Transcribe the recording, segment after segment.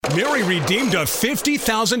Mary redeemed a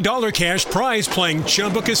 $50,000 cash prize playing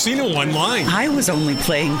Chumba Casino online. I was only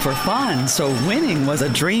playing for fun, so winning was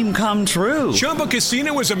a dream come true. Chumba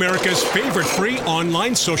Casino is America's favorite free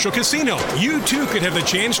online social casino. You too could have the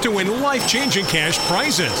chance to win life-changing cash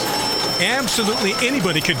prizes. Absolutely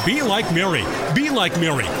anybody could be like Mary. Be like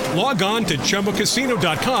Mary. Log on to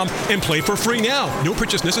ChumbaCasino.com and play for free now. No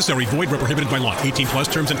purchase necessary. Void where prohibited by law. 18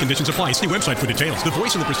 plus terms and conditions apply. See website for details. The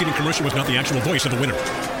voice in the preceding commercial was not the actual voice of the winner.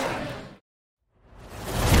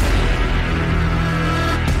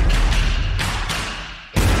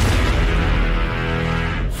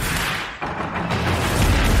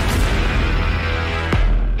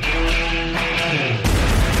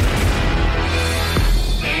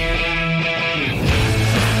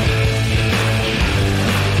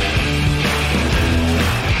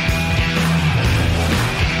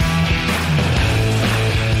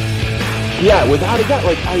 Yeah, without a doubt.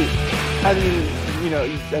 Like I mean, you know,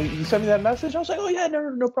 you sent me that message. I was like, oh yeah,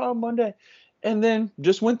 no problem Monday, and then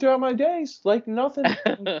just went throughout my days like nothing,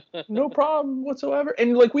 no problem whatsoever.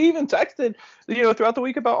 And like we even texted, you know, throughout the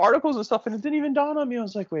week about articles and stuff, and it didn't even dawn on me. I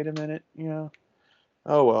was like, wait a minute, you know,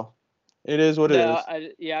 oh well, it is what it is.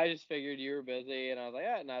 I just figured you were busy, and I was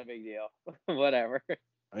like, not a big deal, whatever.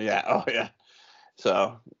 Yeah, oh yeah.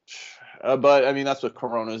 So, but I mean, that's what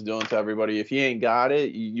Corona is doing to everybody. If you ain't got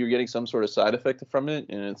it, you're getting some sort of side effect from it,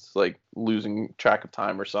 and it's like losing track of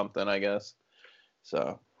time or something, I guess.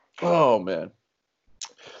 So, oh man,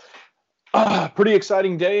 pretty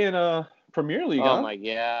exciting day in Premier League. Oh huh? my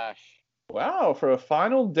gosh! Wow, for a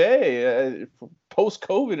final day post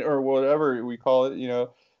COVID or whatever we call it, you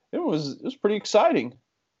know, it was pretty exciting.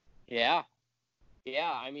 Yeah.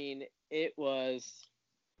 I mean, it was.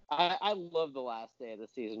 I love the last day of the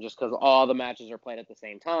season just because all the matches are played at the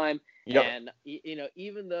same time. Yep. And, you know,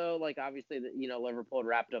 even though, like, obviously, Liverpool had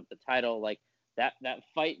wrapped up the title, like, that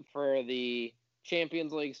fight for the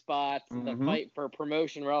Champions League spots, the fight for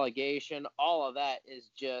promotion, relegation, all of that is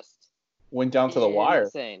just... Went down to the wire.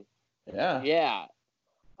 Insane. Yeah. Yeah.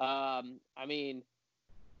 I mean,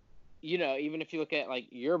 you know, even if you look at, like,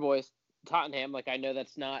 your boys, Tottenham, like, I know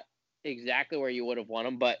that's not exactly where you would have won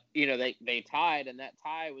them, but you know they tied, and that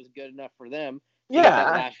tie was good enough for them to get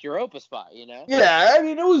that last Europa spot. You know. Yeah, I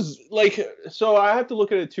mean it was like, so I have to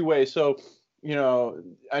look at it two ways. So you know,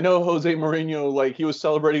 I know Jose Mourinho, like he was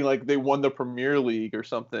celebrating like they won the Premier League or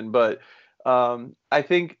something, but I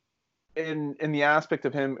think in the aspect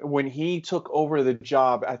of him when he took over the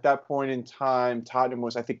job at that point in time, Tottenham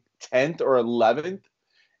was I think 10th or 11th.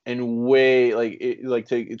 And way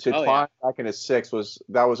to climb back into 6 was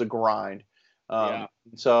a grind.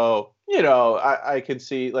 So you know I could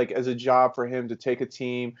see like as a job for him to take a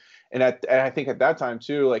team, and I think at that time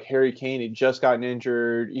too, like Harry Kane had just gotten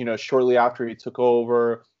injured, you know, shortly after he took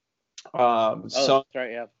over. Son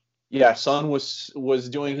was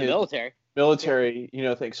doing his military you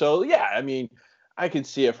know thing. So yeah, I mean I could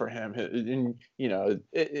see it for him, and you know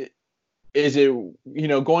is it, you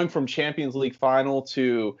know, going from Champions League final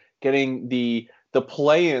to getting the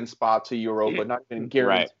play-in spot to Europa, not even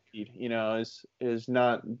guaranteed, you know, is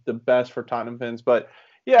not the best for Tottenham fans. But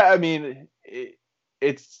yeah, I mean, it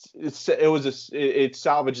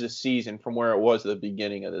salvaged the season from where it was at the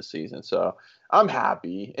beginning of the season. So I'm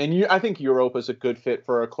happy, and I think Europa is a good fit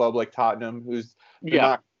for a club like Tottenham, who's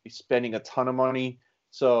not spending a ton of money.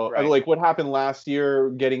 So, like what happened last year,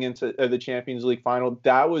 getting into the Champions League final,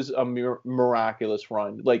 that was a miraculous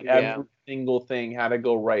run. Like every single thing had to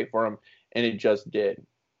go right for them, and it just did.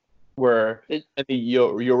 Where in the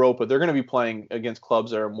Europa, they're going to be playing against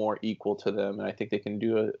clubs that are more equal to them, and I think they can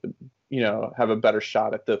have a better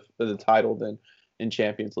shot at the title than in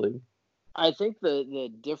Champions League. I think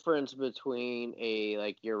the difference between a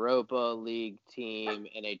like Europa League team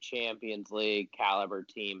and a Champions League caliber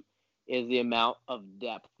team is the amount of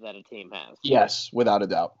depth that a team has. Yes, without a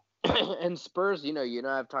doubt. And Spurs, you know,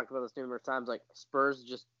 I've talked about this numerous times. Like Spurs,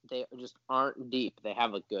 they just aren't deep. They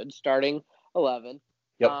have a good starting 11.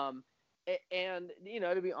 Yep. And you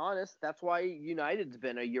know, to be honest, that's why United's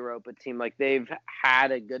been a Europa team. Like they've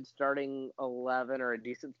had a good starting 11 or a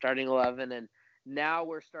decent starting 11, and now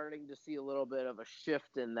we're starting to see a little bit of a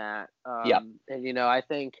shift in that. And you know, I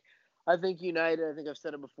think United. I think I've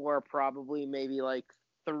said it before. Probably maybe like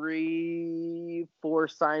 3-4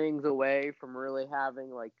 signings away from really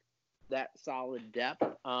having like that solid depth.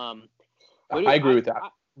 I agree with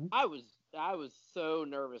that. I was so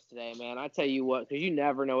nervous today, man. I tell you what, because you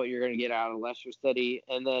never know what you're going to get out of Leicester City.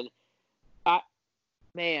 And then,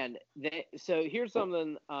 so here's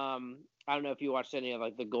something. I don't know if you watched any of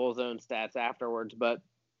like the goal zone stats afterwards, but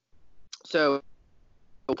so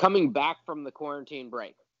coming back from the quarantine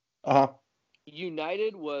break,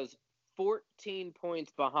 United was 14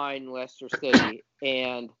 points behind Leicester City,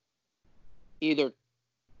 and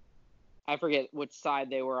I forget which side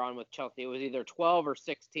they were on with Chelsea. It was either 12 or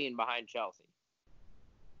 16 behind Chelsea.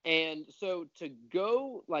 And so to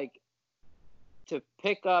go, to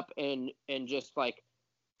pick up and just,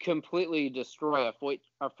 completely destroy a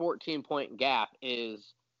 14-point gap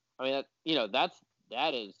is, that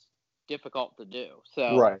is difficult to do.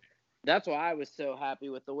 So Right. That's why I was so happy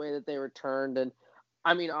with the way that they returned. And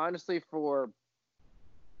honestly, for,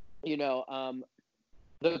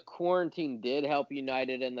 the quarantine did help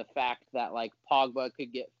United in the fact that Pogba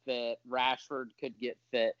could get fit, Rashford could get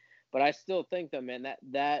fit. But I still think that, man,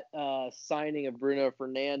 that signing of Bruno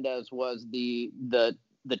Fernandes was the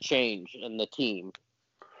change in the team.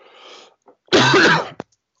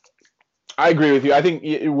 I agree with you. I think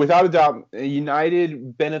without a doubt,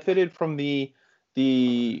 United benefited from the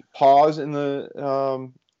pause in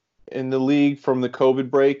the league from the COVID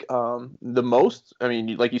break the most.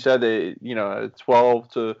 Like you said, a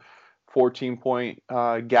 12 to 14 point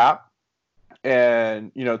gap,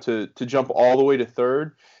 and to jump all the way to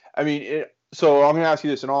third. So I'm going to ask you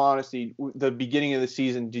this in all honesty: the beginning of the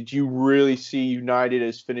season, did you really see United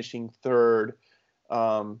as finishing third?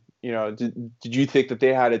 Did you think that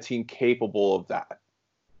they had a team capable of that?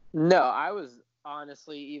 No, I was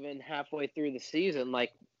honestly even halfway through the season,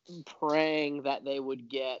 praying that they would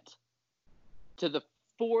get to the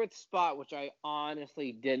fourth spot, which I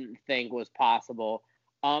honestly didn't think was possible.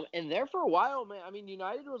 And there for a while, man,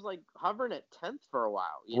 United was hovering at 10th for a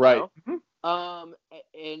while, you right. know? And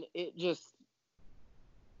it just,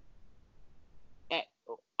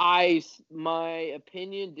 my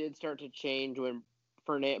opinion did start to change when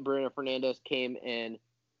Bruno Fernandes came in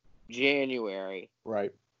January.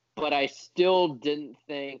 Right. But I still didn't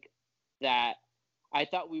think that. I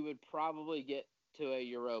thought we would probably get to a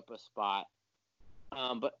Europa spot.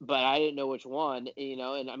 But I didn't know which one,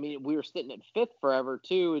 and we were sitting at 5th forever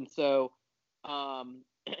too. And so,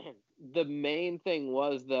 the main thing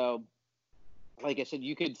was, though, like I said,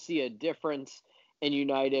 you could see a difference in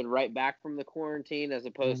United right back from the quarantine as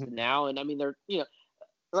opposed to now. And they're,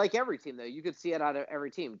 like every team, though, you could see it out of every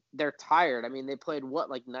team. They're tired. they played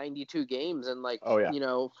 92 games in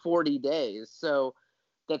 40 days. So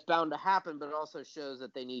that's bound to happen, but it also shows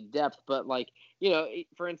that they need depth. But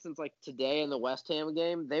for instance, today in the West Ham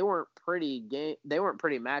game, they weren't pretty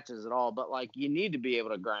matches at all. But you need to be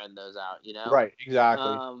able to grind those out, Right,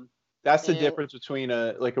 exactly. That's the difference between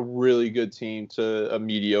a really good team to a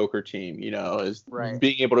mediocre team. Is right.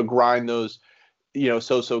 Being able to grind those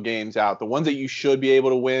so-so games out. The ones that you should be able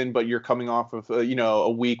to win, but you're coming off of a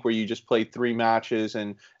week where you just played 3 matches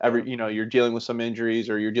and you're dealing with some injuries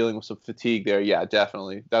or you're dealing with some fatigue there. Yeah,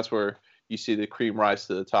 definitely. That's where you see the cream rise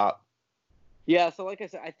to the top. Yeah, so like I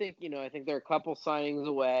said, I think they're a couple signings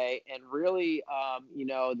away, and really,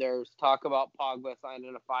 there's talk about Pogba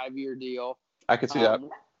signing a 5-year deal. I could see that,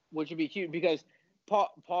 which would be cute because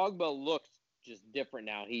Pogba looks just different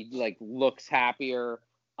now. He looks happier.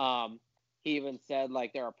 He even said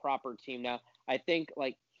they're a proper team now. I think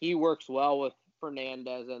he works well with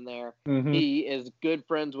Fernandes in there. Mm-hmm. He is good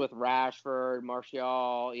friends with Rashford,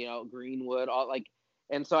 Martial, Greenwood,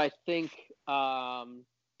 and so I think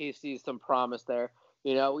he sees some promise there.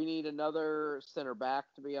 We need another center back,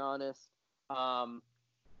 to be honest. Probably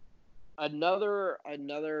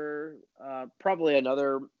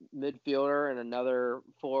another midfielder and another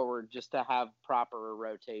forward just to have proper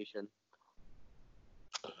rotation.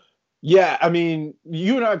 Yeah,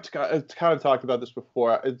 you and I have kind of talked about this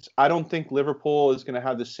before. I don't think Liverpool is going to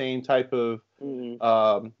have the same type of,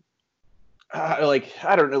 I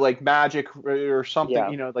don't know, magic or something,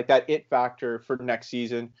 Yeah. That it factor for next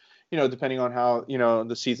season, depending on how,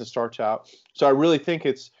 the season starts out. So I really think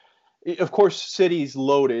of course, City's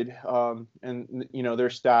loaded, and, they're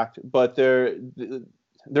stacked, but they're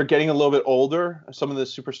getting a little bit older, some of the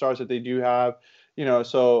superstars that they do have,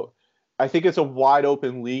 so I think it's a wide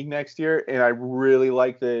open league next year, and I really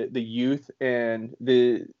like the youth and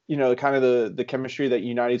the kind of the chemistry that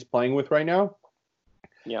United's playing with right now.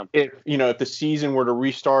 Yeah. If the season were to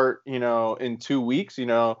restart, in 2 weeks,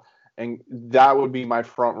 and that would be my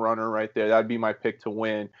front runner right there. That'd be my pick to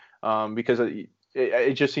win, because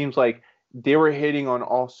it just seems like they were hitting on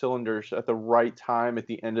all cylinders at the right time at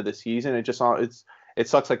the end of the season. It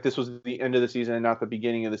sucks like this was the end of the season and not the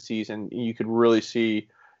beginning of the season. You could really see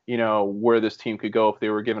where this team could go if they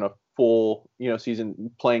were given a full,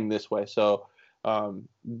 season playing this way. So,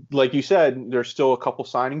 like you said, there's still a couple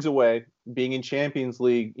signings away. Being in Champions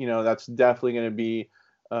League, that's definitely going to be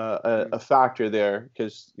a factor there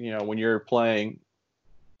because, when you're playing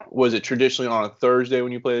was it traditionally on a Thursday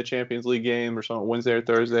when you play the Champions League game or something, Wednesday or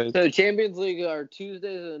Thursday? So Champions League are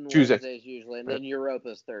Tuesdays and Wednesdays usually, and then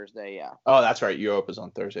Europa's Thursday, yeah. Oh, that's right. Europa's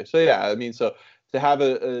on Thursday. So yeah, I mean, so to have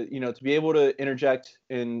to be able to interject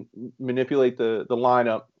and manipulate the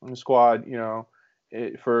lineup and the squad,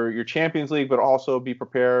 for your Champions League, but also be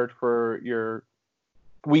prepared for your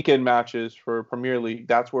weekend matches for Premier League.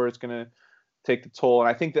 That's where it's going to take the toll. And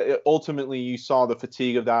I think that ultimately you saw the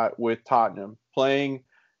fatigue of that with Tottenham playing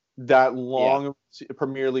that long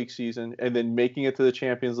Premier League season and then making it to the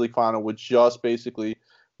Champions League final with just basically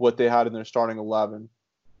what they had in their starting 11.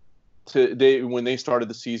 When they started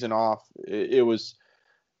the season off, they were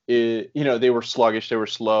sluggish, they were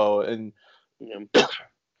slow, and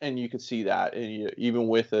and you could see that. And even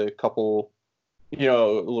with a couple, it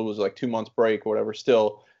was like 2 months break or whatever,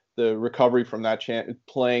 still the recovery from that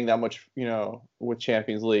playing that much, with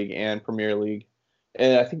Champions League and Premier League,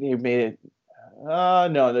 and I think they made it.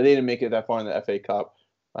 No, they didn't make it that far in the FA Cup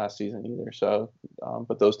last season either. So,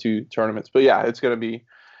 but those two tournaments. But yeah, it's going to be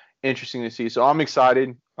interesting to see. So I'm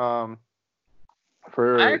excited. I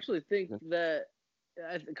actually think that,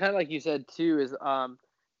 kind of like you said too, is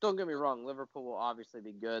don't get me wrong, Liverpool will obviously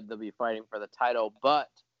be good. They'll be fighting for the title, but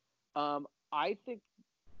I think.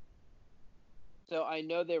 So I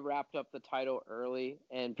know they wrapped up the title early,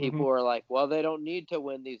 and people were like, well, they don't need to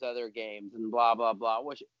win these other games and blah, blah, blah,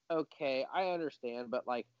 which, okay, I understand. But,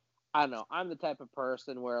 I don't know. I'm the type of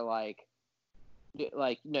person where,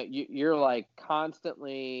 you're,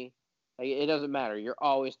 constantly, it doesn't matter. You're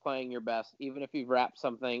always playing your best. Even if you've wrapped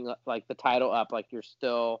something like the title up, you're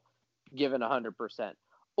still giving 100%.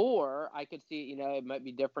 Or I could see, it might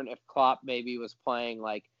be different if Klopp maybe was playing,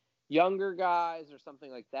 younger guys or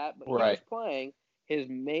something like that. But he was playing his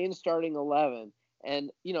main starting 11,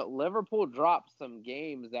 and Liverpool dropped some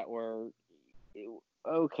games that were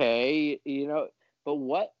okay, but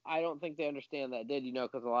what I don't think they understand that did,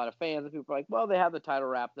 because a lot of fans and people are like, well, they have the title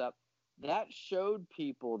wrapped up. That showed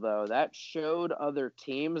people, though, that showed other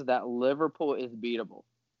teams that Liverpool is beatable.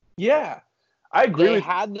 Yeah, I agree. They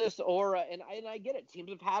had this aura, and I get it.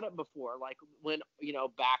 Teams have had it before, when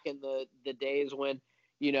back in the days when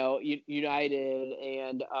United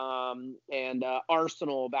and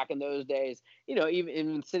Arsenal back in those days, even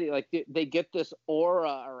in City, they get this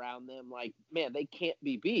aura around them, man, they can't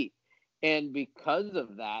be beat. And because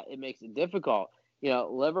of that, it makes it difficult.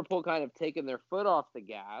 Liverpool kind of taking their foot off the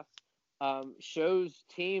gas, shows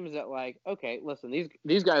teams that okay, listen,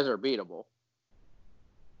 these guys are beatable.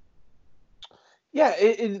 Yeah,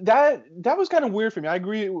 that was kind of weird for me. I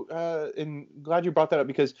agree, and glad you brought that up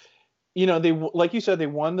because they, like you said, they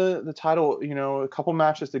won the title, a couple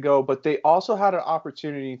matches to go, but they also had an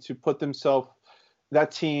opportunity to put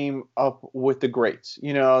that team up with the greats,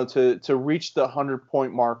 to reach the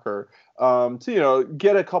 100-point marker, to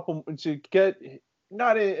get a couple,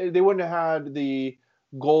 they wouldn't have had the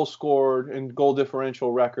goal scored and goal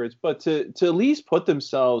differential records, but to at least put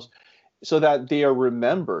themselves so that they are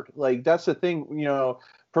remembered. That's the thing,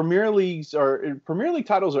 Premier League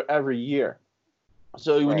titles are every year.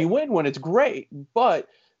 So when you win one, it's great, but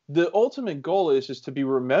the ultimate goal is just to be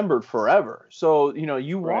remembered forever. So,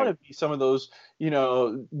 you want to be some of those,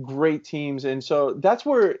 great teams. And so that's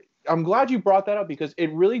where I'm glad you brought that up because it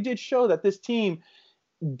really did show that this team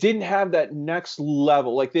didn't have that next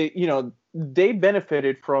level. They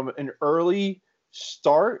benefited from an early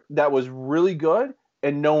start that was really good.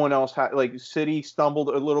 And no one else had, City stumbled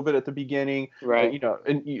a little bit at the beginning, right?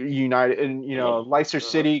 And United and, Leicester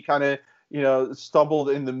City kind of, stumbled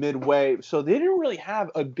in the midway. So they didn't really have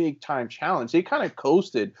a big time challenge. They kind of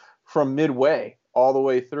coasted from midway all the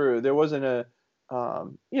way through. There wasn't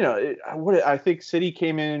I think City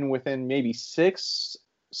came in within maybe 6-7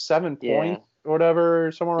 points or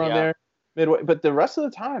whatever, somewhere around there midway. But the rest of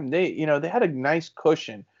the time they had a nice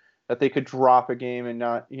cushion that they could drop a game and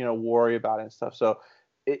not, worry about it and stuff. So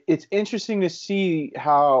it's interesting to see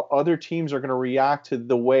how other teams are going to react to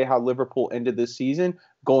the way how Liverpool ended this season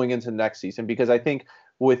going into next season, because I think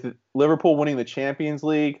with Liverpool winning the Champions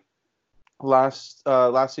League last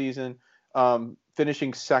season,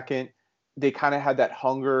 finishing second, they kind of had that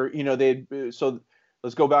hunger. So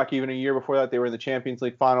let's go back even a year before that, they were in the Champions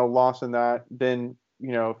League final, lost in that, then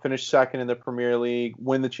finished second in the Premier League,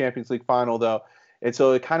 win the Champions League final though. And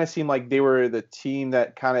so it kind of seemed like they were the team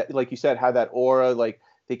that kind of, like you said, had that aura,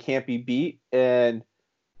 they can't be beat, and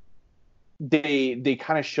they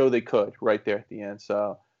kind of show they could right there at the end.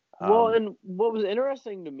 So, and what was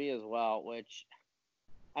interesting to me as well, which,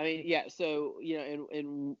 I mean, yeah. So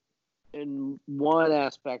in one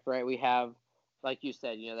aspect, right, we have, like you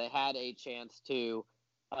said, they had a chance to,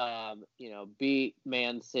 beat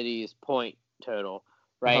Man City's point total.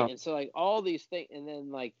 right? Uh-huh. And so like all these things, and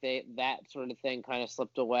then like that sort of thing kind of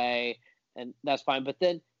slipped away, and that's fine. But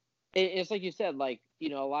then it's like you said, like, you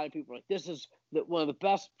know, a lot of people are like, this is one of the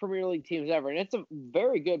best Premier League teams ever, and it's a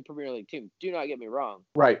very good Premier League team. Do not get me wrong,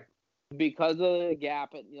 Right. because of the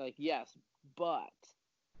gap, and like yes, but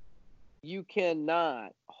you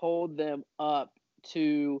cannot hold them up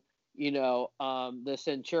to, you know, the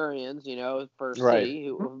Centurions, you know, for Right.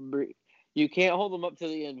 City. You can't hold them up to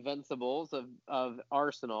the Invincibles of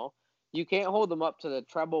Arsenal. You can't hold them up to the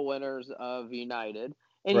treble winners of United.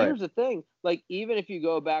 And Right. here's the thing, like, even if you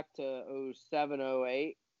go back to 07,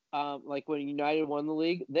 08, like when United won the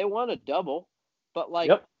league, they won a double. But like,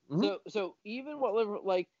 Yep. Mhm. so even what Liverpool,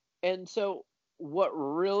 like, and so what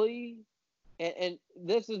really, and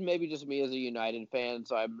this is maybe just me as a United fan,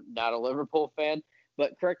 so I'm not a Liverpool fan,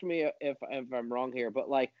 but correct me if I'm wrong here, but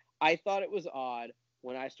like, I thought it was odd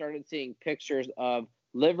when I started seeing pictures of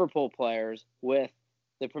Liverpool players with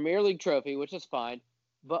the Premier League trophy, which is fine,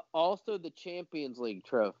 but also the Champions League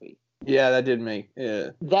trophy. Yeah, that did me. Yeah.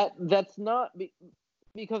 That's not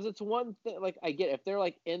because it's one thing. Like, I get it, if they're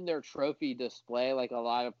like in their trophy display, like a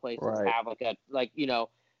lot of places Right. have like you know,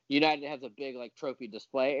 United has a big like trophy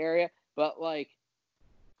display area, but like,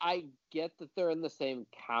 I get that they're in the same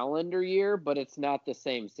calendar year, but it's not the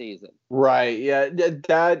same season. Right. Yeah.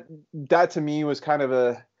 That to me was kind of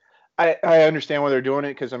a. I understand why they're doing it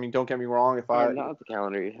because I mean, don't get me wrong. If Or I not the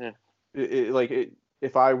calendar year.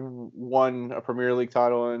 if I won a Premier League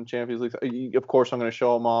title and Champions League, of course I'm going to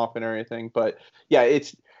show them off and everything. But yeah,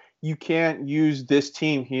 you can't use this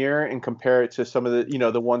team here and compare it to some of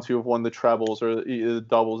the the ones who have won the trebles or the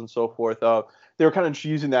doubles and so forth. They were kind of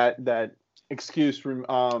using that excuse from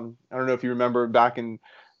I don't know if you remember back in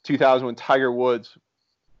 2000 when Tiger Woods,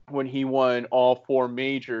 when he won all four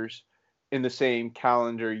majors in the same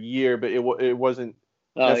calendar year, but it wasn't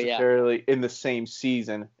Oh yeah, necessarily in the same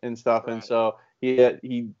season and stuff. And right. so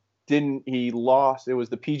he lost. It was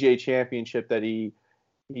the PGA Championship that he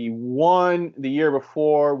won the year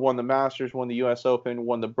before, won the Masters, won the U.S. Open,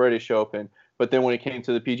 won the British Open. But then when it came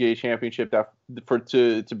to the PGA Championship,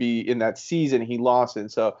 to be in that season, he lost it.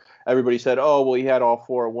 And so everybody said, "Oh, well, he had all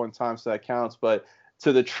four at one time, so that counts." But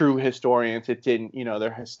to the true historians, it didn't.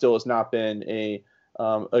 There still has not been a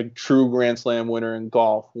true Grand Slam winner in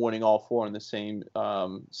golf winning all four in the same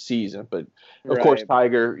season. But of course, Right.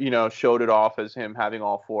 Tiger, showed it off as him having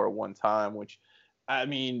all four at one time, which, I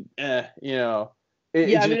mean, it's Yeah, I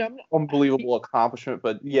just mean, an unbelievable accomplishment.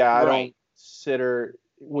 But yeah, I don't right. consider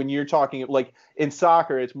when you're talking like in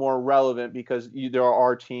soccer, it's more relevant because there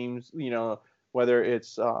are teams, whether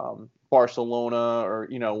it's Barcelona or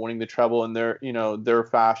winning the treble in their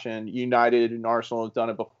fashion. United and Arsenal have done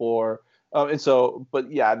it before. And so, but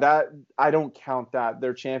yeah, that I don't count that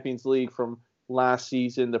their Champions League from last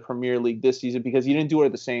season, the Premier League this season, because you didn't do it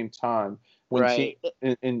at the same time. When teams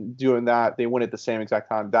Right. in doing that, they win at the same exact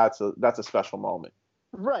time. That's a special moment.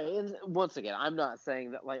 Right. And once again, I'm not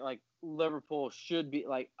saying that like Liverpool should be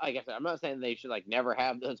like I guess I'm not saying they should like never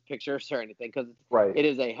have those pictures or anything, because Right. it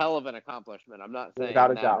is a hell of an accomplishment. I'm not Without saying a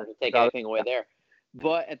that or doubt. to take Without anything away there.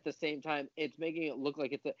 But at the same time, it's making it look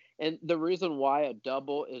like and the reason why a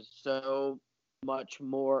double is so much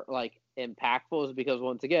more like impactful is because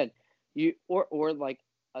once again, you or like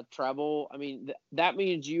a treble. I mean, that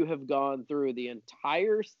means you have gone through the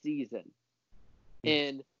entire season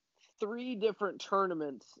in three different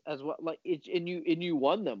tournaments as well, like and you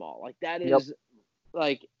won them all. Like that Yep. is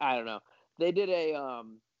like, I don't know. They did a I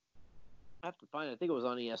have to find it. I think it was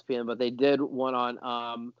on ESPN, but they did one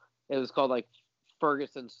on it was called like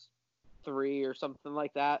Ferguson's 3 or something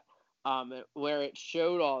like that, where it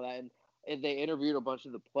showed all that, and they interviewed a bunch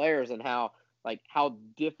of the players and how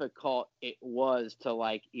difficult it was to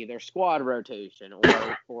like either squad rotation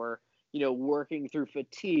or working through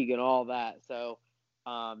fatigue and all that. So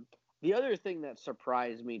the other thing that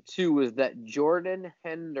surprised me too was that Jordan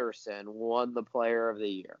Henderson won the Player of the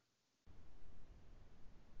Year.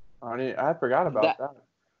 I forgot about that.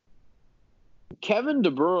 Kevin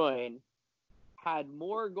De Bruyne had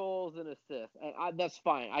more goals and assists, and that's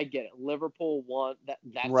fine. I get it. Liverpool won.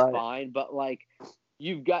 That's Right. fine. But like,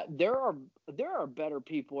 there are better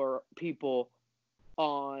people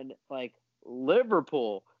on like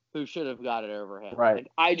Liverpool who should have got it over him. Right.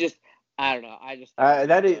 Like, I don't know. I just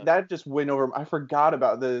think that just went over. I forgot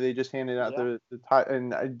about they just handed out Yeah. the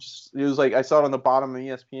and it was like I saw it on the bottom of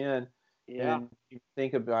ESPN. Yeah. And then you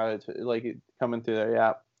think about it, like it coming through there.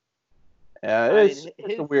 Yeah. Yeah. I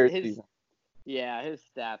It's a weird season. Yeah, his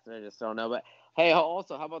stats I just don't know. But hey,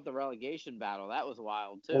 also, how about the relegation battle? That was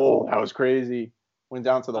wild too. Oh, that was crazy. Went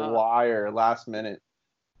down to the wire last minute.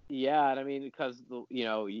 Yeah, and I mean, because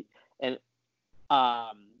and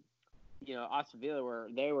Aston Villa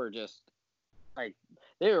they were just like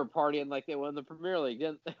they were partying like they won the Premier League,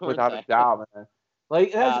 weren't Without a they? doubt, man.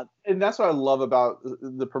 Like that's what I love about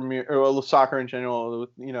the Premier or soccer in general,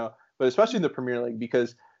 but especially the Premier League,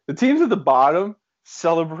 because the teams at the bottom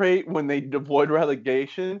celebrate when they avoid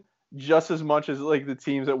relegation just as much as like the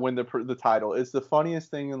teams that win the title. It's the funniest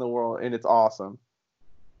thing in the world, and it's awesome.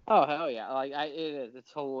 Oh hell yeah! Like it is.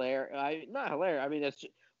 It's hilarious. Not hilarious. I mean,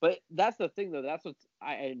 but that's the thing though. That's what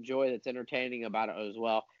I enjoy. That's entertaining about it as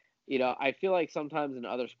well. I feel like sometimes in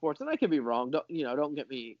other sports, and I could be wrong. Don't get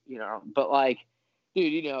me, but like,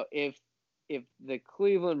 dude, if the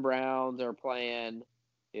Cleveland Browns are playing,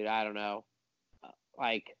 dude, I don't know,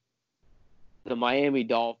 like the Miami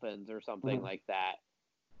Dolphins or something like that.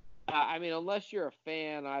 I mean, unless you're a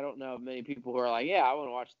fan, I don't know many people who are like, yeah, I want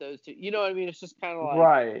to watch those two. You know what I mean? It's just kind of like,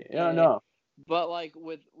 right. Yeah, no. But like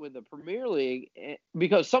with the Premier League,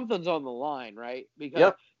 because something's on the line, right?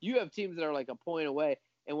 Because you have teams that are like a point away,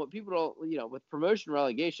 and what people don't, with promotion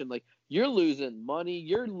relegation, like you're losing money,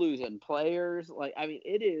 you're losing players. Like, I mean,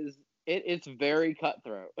 it's very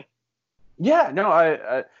cutthroat. Yeah, no,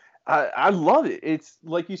 I love it. It's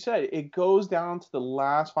like you said, it goes down to the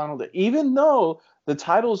last final day, even though the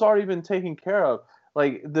title's already been taken care of.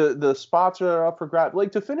 Like the spots are up for grabs.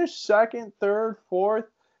 Like to finish second, third, fourth.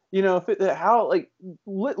 Look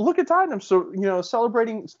at Tottenham. So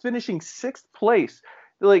celebrating finishing sixth place.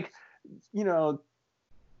 Like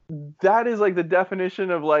that is like the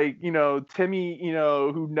definition of like Timmy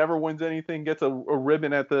who never wins anything gets a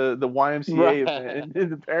ribbon at the YMCA event,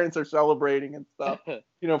 and the parents are celebrating and stuff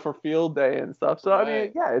for field day and stuff. So I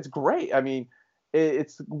mean, yeah, it's great. I mean,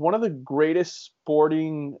 it's one of the greatest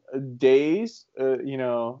sporting days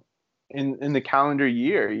in the calendar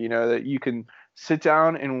year, that you can sit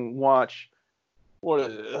down and watch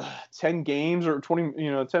 10 games or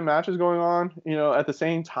 20 10 matches going on at the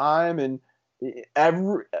same time, and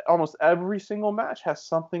almost every single match has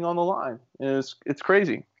something on the line, and it's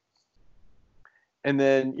crazy. And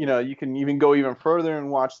then you can even go even further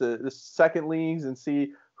and watch the second leagues and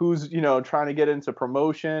see who's trying to get into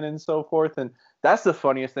promotion and so forth. And that's the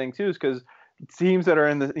funniest thing too, is because teams that are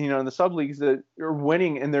in the in the sub leagues that are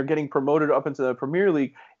winning and they're getting promoted up into the Premier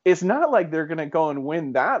League, it's not like they're going to go and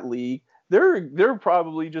win that league. They're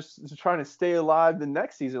probably just trying to stay alive the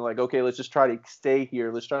next season. Like, okay, let's just try to stay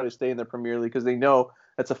here. Let's try to stay in the Premier League because they know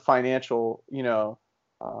that's a financial, the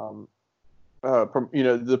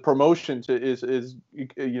promotion is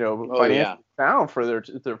financially sound for their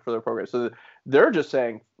program. So they're just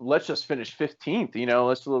saying, let's just finish 15th.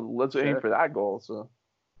 Let's aim for that goal. So,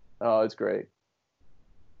 it's great.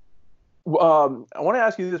 I want to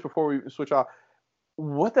ask you this before we switch off.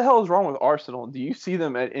 What the hell is wrong with Arsenal? Do you see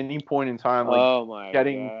them at any point in time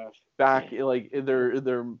getting back like they're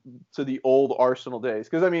to the old Arsenal days?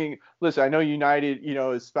 Because I mean, listen, I know United,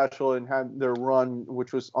 is special and had their run,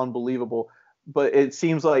 which was unbelievable, but it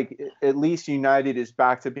seems like at least United is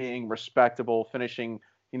back to being respectable, finishing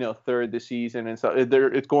third this season, and so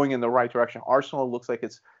it's going in the right direction. Arsenal looks like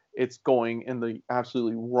it's going in the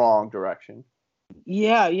absolutely wrong direction.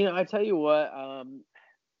 Yeah, I tell you what.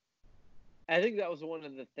 I think that was one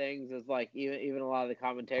of the things is like even a lot of the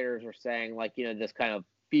commentators were saying like this kind of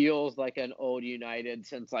feels like an old United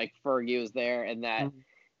since like Fergie was there, and that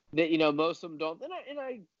most of them don't. And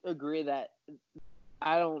I agree that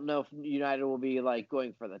I don't know if United will be like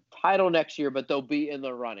going for the title next year, but they'll be in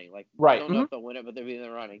the running. Like I don't know if they'll win it, but they'll be in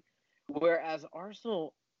the running. Whereas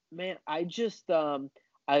Arsenal, man, I just I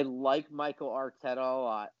like Michael Arteta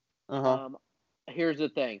a lot. Here's the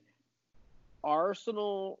thing.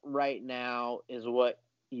 Arsenal right now is what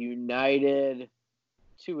United,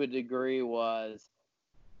 to a degree, was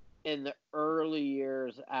in the early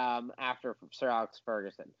years after Sir Alex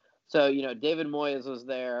Ferguson. So, David Moyes was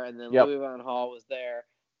there, and then Louis van Gaal was there,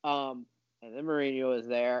 and then Mourinho was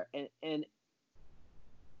there, and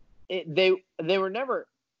they were never,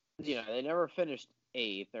 they never finished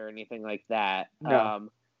 8th or anything like that.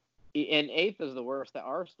 No. And 8th is the worst that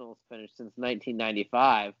Arsenal's finished since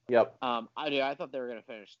 1995. Yep. I thought they were going to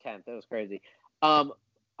finish 10th. That was crazy.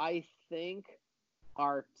 I think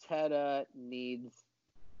Arteta needs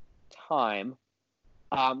time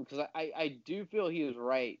because I do feel he was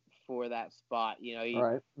right for that spot.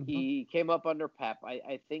 He came up under Pep.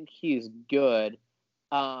 I think he's good.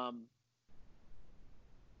 But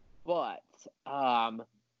they're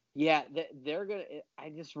going to – I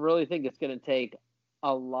just really think it's going to take –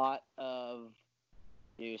 a lot of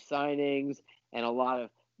new signings and a lot of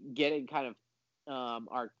getting kind of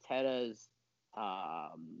Arteta's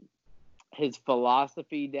his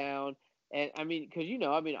philosophy down. And I mean, because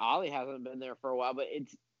Ollie hasn't been there for a while, but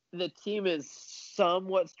the team is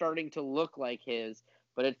somewhat starting to look like his,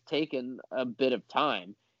 but it's taken a bit of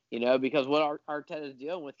time, because what Arteta is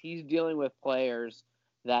dealing with, he's dealing with players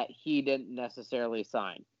that he didn't necessarily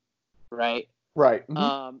sign, right? Right.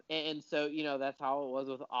 Mm-hmm. And so, that's how it was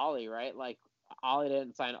with Ollie, right? Like, Ollie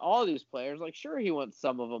didn't sign all these players. Like, sure, he wants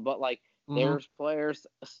some of them, but, like, there's players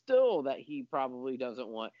still that he probably doesn't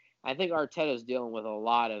want. I think Arteta's dealing with a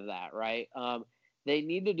lot of that, right? They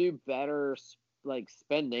need to do better, like,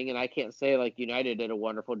 spending, and I can't say, like, United did a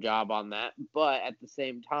wonderful job on that, but at the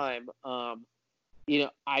same time,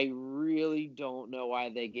 I really don't know why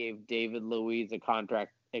they gave David Luiz a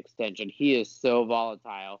contract extension. He is so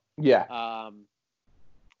volatile. Yeah.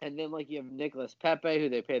 And then, like, you have Nicolas Pepe, who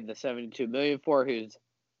they paid the $72 million for, who's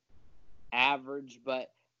average,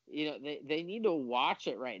 but they need to watch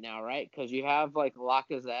it right now, right? Because you have, like,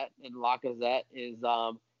 Lacazette, and Lacazette is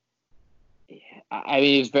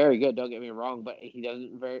he's very good, don't get me wrong, but he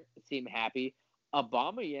doesn't seem happy.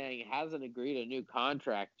 Aubameyang hasn't agreed a new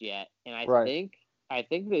contract yet, and I think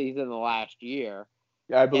that he's in the last year.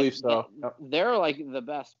 Yeah, I believe so. They're, like, the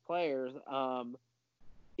best players.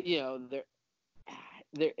 They're,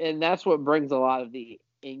 and that's what brings a lot of the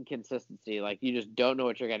inconsistency. Like, you just don't know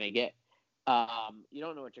what you're going to get. You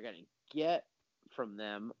don't know what you're going to get from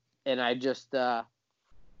them. And I just, I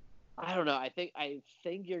don't know. I think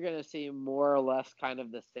you're going to see more or less kind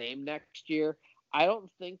of the same next year. I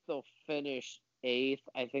don't think they'll finish 8th.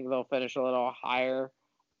 I think they'll finish a little higher.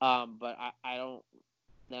 But I don't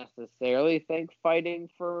necessarily think fighting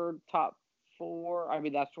for top 4. I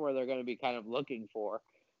mean, that's where they're going to be kind of looking for.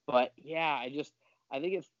 But yeah, I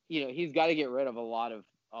think it's, he's got to get rid of a lot of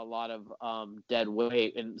dead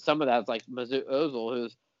weight, and some of that's like Mesut Ozil,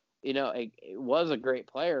 who's, was a great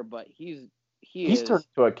player, but he's turned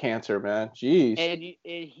into a cancer, man. Jeez. And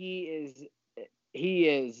he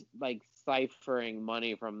is like ciphering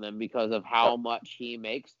money from them because of how much he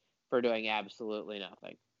makes for doing absolutely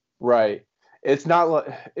nothing. Right. It's not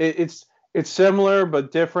like it's similar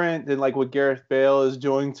but different than like what Gareth Bale is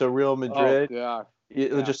doing to Real Madrid. Oh god.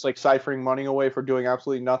 Just like ciphering money away for doing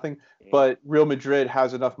absolutely nothing. Yeah. But Real Madrid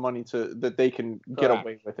has enough money that they can get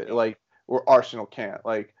away with it, like where Arsenal can't.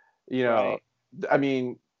 Like, I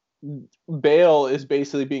mean, Bale is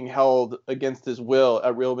basically being held against his will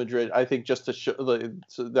at Real Madrid. I think just to show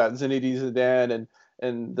so that Zinedine Zidane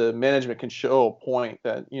and the management can show a point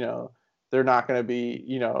that they're not going to be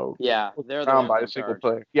they're the ones by a single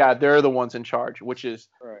player. Yeah, they're the ones in charge, which is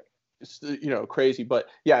crazy. But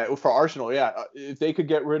yeah, for Arsenal, if they could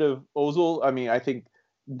get rid of Ozil, I mean, I think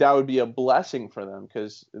that would be a blessing for them,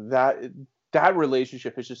 because that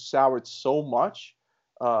relationship has just soured so much.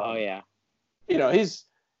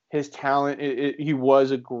 His talent, he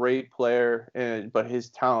was a great player, but his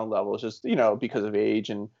talent level is just because of age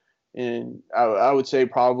and I would say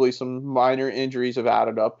probably some minor injuries have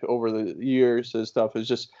added up over the years. His stuff has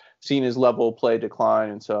just seen his level of play decline,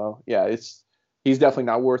 and so he's definitely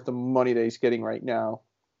not worth the money that he's getting right now,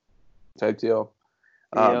 type deal.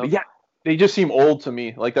 But yeah, they just seem old to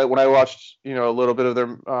me. Like that when I watched, a little bit of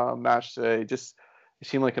their match today, they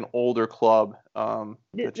seem like an older club.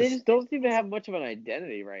 They just don't seem to have much of an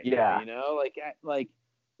identity right now. Like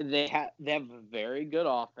they have a very good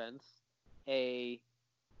offense, a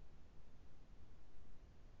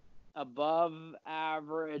above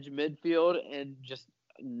average midfield, and just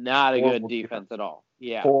not a good defense at all.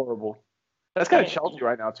 Yeah, horrible. That's kind of Chelsea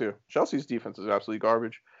right now too. Chelsea's defense is absolutely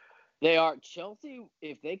garbage. They are. Chelsea,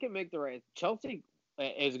 if they can make the right, Chelsea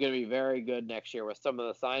is going to be very good next year with some of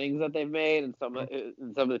the signings that they've made and some of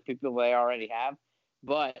the people they already have.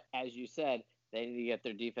 But as you said, they need to get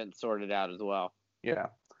their defense sorted out as well. Yeah,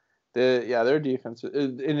 their defense,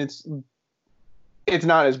 and it's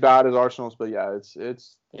not as bad as Arsenal's, but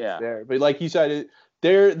it's there. But like you said,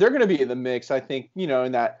 they're going to be in the mix. I think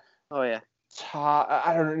in that. Oh yeah.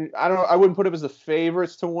 I wouldn't put them as the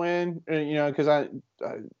favorites to win, because I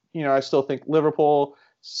still think Liverpool,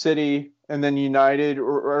 City, and then United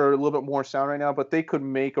are a little bit more sound right now, but they could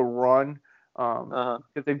make a run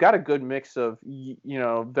because they've got a good mix of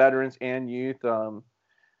veterans and youth.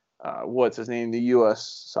 What's his name? The U.S.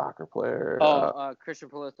 soccer player. Christian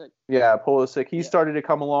Pulisic. Yeah, Pulisic. He started to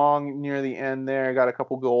come along near the end there. Got a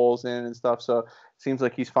couple goals in and stuff. So it seems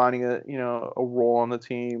like he's finding a role on the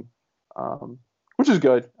team. Which is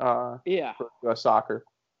good for U.S. soccer.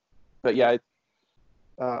 But yeah,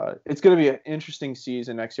 it's going to be an interesting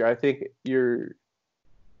season next year. I think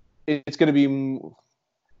it's going to be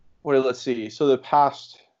let's see. So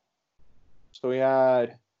we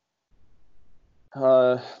had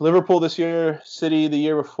Liverpool this year, City the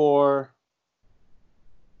year before.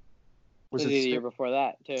 City the year before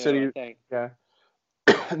that too. City, I think. Yeah.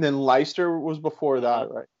 and then Leicester was before that,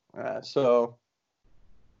 right? So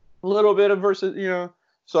a little bit of versus,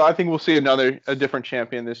 So I think we'll see a different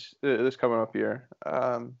champion this coming up year.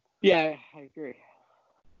 Yeah, I agree.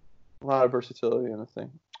 A lot of versatility in the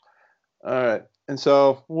thing. All right, and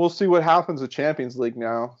so we'll see what happens with Champions League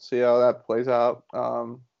now. See how that plays out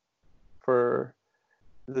for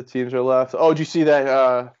the teams that are left. Oh, did you see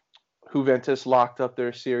that Juventus locked up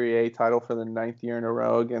their Serie A title for the 9th year in a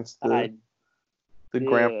row against the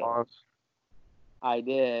Grandpas? I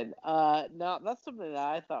did. Now that's something that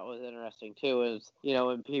I thought was interesting too. Is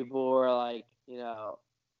when people were like,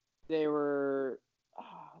 they were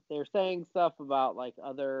saying stuff about like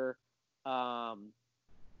other, other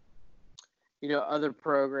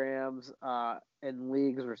programs and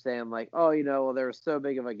leagues were saying like, oh, well, there was so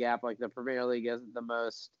big of a gap, like the Premier League isn't the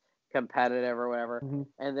most competitive or whatever. Mm-hmm.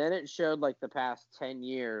 And then it showed like the past 10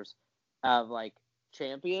 years of like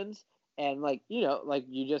champions, and like like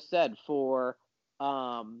you just said, for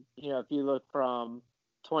if you look from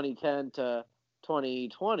 2010 to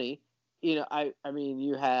 2020, I mean,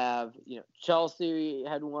 you have, Chelsea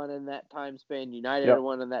had won in that time span, United had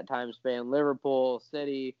won in that time span, Liverpool,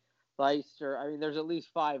 City, Leicester. I mean, there's at least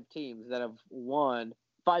 5 teams that have won,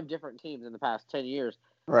 5 different teams in the past 10 years.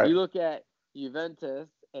 Right. You look at Juventus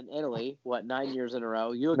in Italy, 9 years in a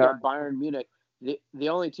row. You look at Bayern Munich. The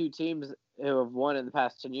only 2 teams who have won in the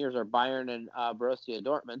past 10 years are Bayern and Borussia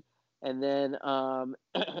Dortmund. And then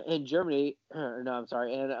in Germany,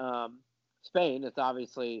 in Spain, it's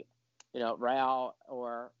obviously, Real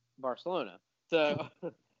or Barcelona. So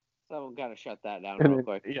someone kind of shut that down real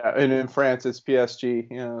quick. Yeah, and in France, it's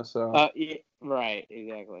PSG, so. Yeah, right,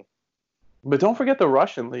 exactly. But don't forget the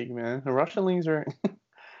Russian league, man. The Russian leagues are...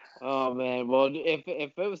 Oh, man. Well, if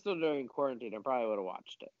it was still during quarantine, I probably would have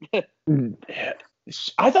watched it.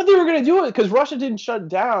 I thought they were going to do it because Russia didn't shut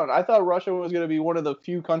down. I thought Russia was going to be one of the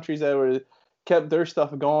few countries that kept their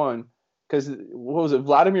stuff going. Because, what was it,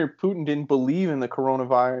 Vladimir Putin didn't believe in the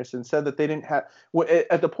coronavirus and said that they didn't have...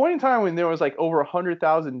 At the point in time when there was like over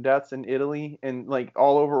 100,000 deaths in Italy and like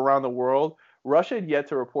all over around the world, Russia had yet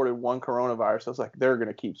to report one coronavirus. I was like, they're going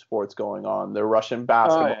to keep sports going on. The Russian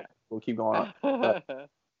basketball will keep going on.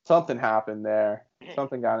 Something happened there.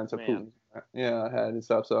 Something got into Putin's head and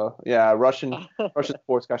stuff. So yeah, Russian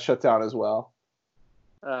sports got shut down as well.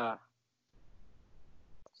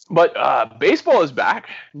 But baseball is back.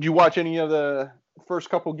 Did you watch any of the first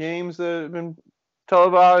couple games that have been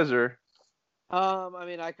televised, or? I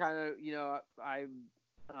mean, I kind of, I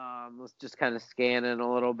was just kind of scanning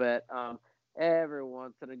a little bit. Every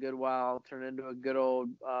once in a good while, I'll turn into a good old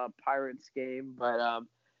Pirates game, but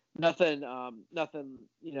nothing,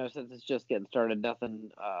 since it's just getting started,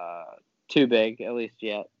 nothing too big, at least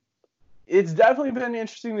yet. It's definitely been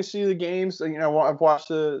interesting to see the games. I've watched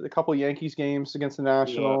the couple Yankees games against the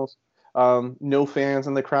Nationals. Yeah. No fans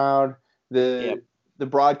in the crowd. The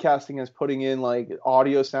broadcasting is putting in like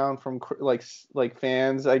audio sound from like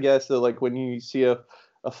fans, I guess. So like when you see a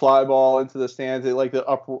fly ball into the stands, it like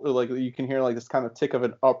like you can hear like this kind of tick of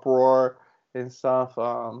an uproar and stuff.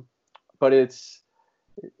 But it's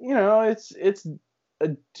the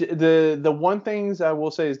one things I will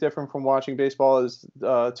say is different from watching baseball is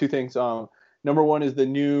 2 things. Number one is the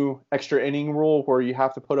new extra inning rule where you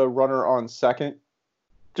have to put a runner on second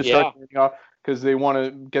to start the inning off because they want to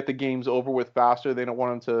get the games over with faster. They don't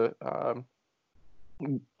want them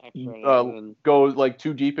to go like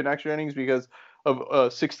too deep in extra innings because of a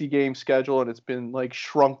 60-game schedule, and it's been like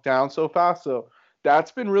shrunk down so fast. So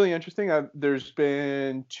that's been really interesting. There's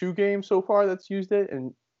been 2 games so far that's used it,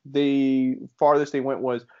 and the farthest they went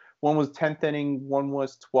was one was 10th inning, one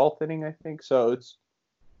was 12th inning, I think. So it's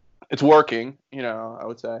working, I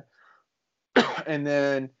would say. And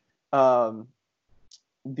then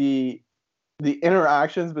the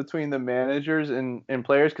interactions between the managers and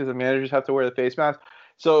players, because the managers have to wear the face mask.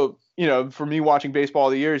 So, for me watching baseball all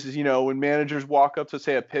the years is, when managers walk up to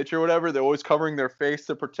say a pitch or whatever, they're always covering their face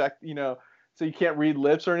to protect, so you can't read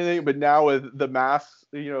lips or anything. But now with the mask,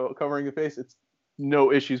 covering the face, it's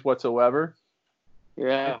no issues whatsoever.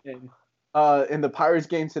 Yeah. And, in the Pirates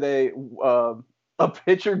game today, a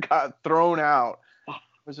pitcher got thrown out.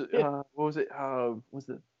 Was it? What was it? Was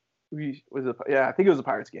it? Yeah, I think it was the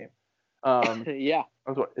Pirates game. Yeah.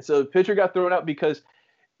 So the pitcher got thrown out because,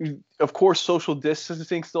 of course, social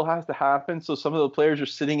distancing still has to happen. So some of the players are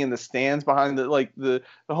sitting in the stands behind the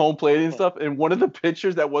home plate and stuff. And one of the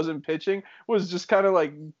pitchers that wasn't pitching was just kind of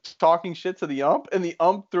like talking shit to the ump, and the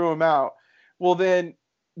ump threw him out. Well, then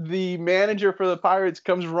the manager for the Pirates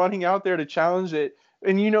comes running out there to challenge it.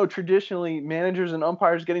 And traditionally managers and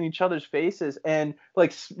umpires get in each other's faces and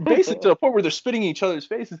like basically to the point where they're spitting in each other's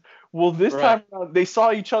faces. Well, this time around, they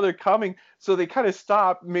saw each other coming, so they kind of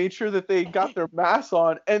stopped, made sure that they got their masks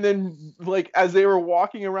on, and then like as they were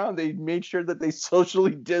walking around, they made sure that they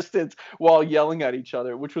socially distanced while yelling at each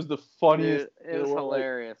other, which was the funniest. Dude, it was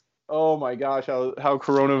hilarious. Like, oh my gosh, how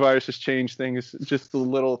coronavirus has changed things, just the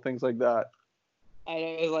little things like that. And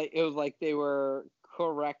it was like they were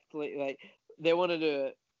correctly, like they wanted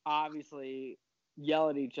to obviously yell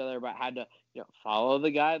at each other, but had to follow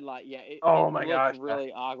the guideline. Yeah, it looked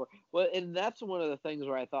really awkward. Well, and that's one of the things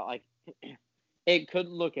where I thought like it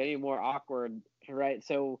couldn't look any more awkward, right?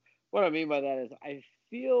 So what I mean by that is I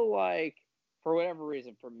feel like for whatever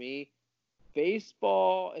reason, for me,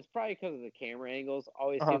 baseball, it's probably because of the camera angles,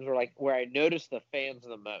 always seems where I notice the fans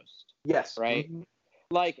the most. Yes. Right? Mm-hmm.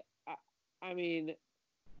 Like, I mean,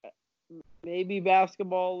 maybe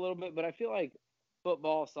basketball a little bit, but I feel like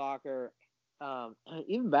football, soccer,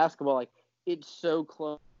 even basketball, like it's so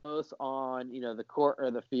close on, the court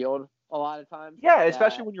or the field a lot of times. Yeah,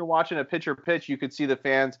 especially when you're watching a pitcher pitch, you could see the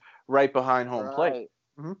fans right behind home plate.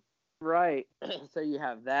 Mm-hmm. Right. So you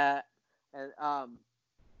have that.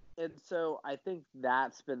 And so I think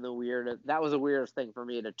that's been that was the weirdest thing for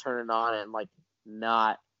me to turn it on and like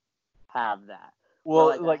not have that.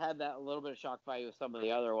 Well, I had that a little bit of shock value with some of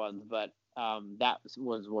the other ones, but that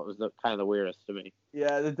was what was kind of the weirdest to me.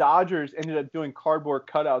 Yeah, the Dodgers ended up doing cardboard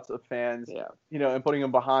cutouts of fans, and putting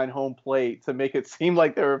them behind home plate to make it seem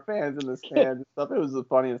like there were fans in the stands and stuff. It was the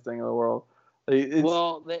funniest thing in the world. They've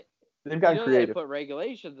gotten creative. They put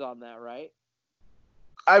regulations on that, right?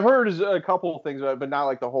 I've heard a couple of things about it, but not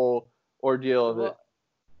like the whole ordeal of it.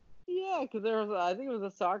 Yeah, because I think it was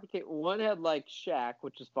a soccer team. One had like Shaq,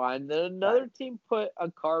 which is fine. Then another team put a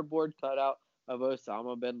cardboard cutout of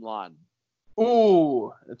Osama bin Laden.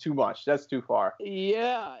 Ooh, too much. That's too far.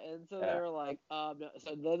 Yeah, and so they were like, so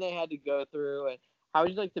then they had to go through and how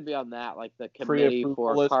would you like to be on that, like the committee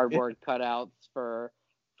for cardboard cutouts for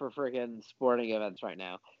freaking sporting events right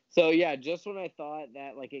now? So yeah, just when I thought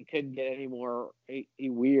that like it couldn't get any more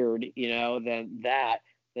weird, than that.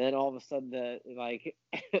 Then all of a sudden, the like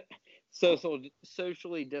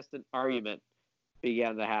socially distant argument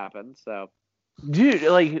began to happen. So, dude,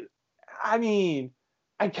 like, I mean,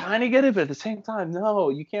 I kind of get it, but at the same time,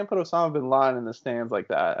 no, you can't put Osama bin Laden in the stands like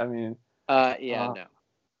that. I mean, no.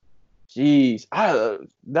 Jeez,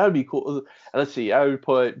 that would be cool. Let's see, I would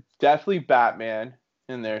put definitely Batman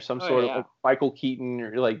in there, some sort of like Michael Keaton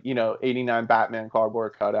or like 89 Batman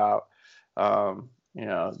cardboard cutout. You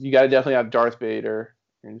got to definitely have Darth Vader.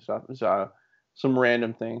 And stuff, some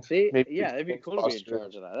random things. See, it'd be cool to be in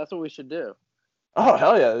charge of that. That's what we should do. Oh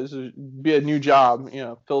hell yeah, this would be a new job.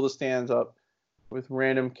 Fill the stands up with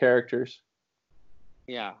random characters.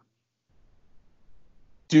 Yeah.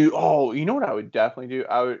 Dude, you know what I would definitely do?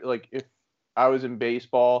 I would like if I was in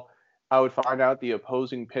baseball, I would find out the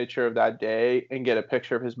opposing pitcher of that day and get a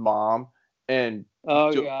picture of his mom and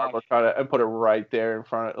do a and put it right there in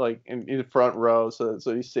front, like in the front row, so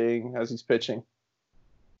he's seeing as he's pitching.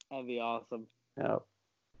 That'd be awesome.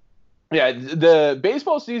 Yeah, the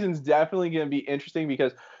baseball season's definitely going to be interesting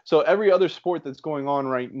because every other sport that's going on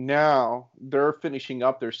right now, they're finishing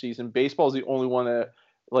up their season. Baseball's the only one that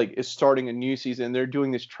like is starting a new season. They're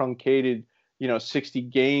doing this truncated, 60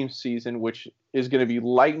 game season, which is going to be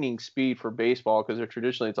lightning speed for baseball because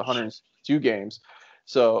traditionally it's 162 games.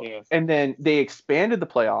 So, and then they expanded the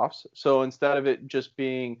playoffs. So instead of it just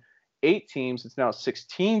being 8 teams, it's now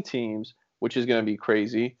 16 teams, which is going to be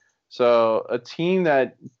crazy. So a team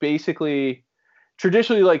that basically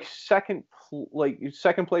traditionally like second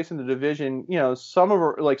place in the division,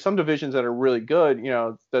 some divisions that are really good,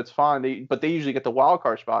 that's fine. But they usually get the wild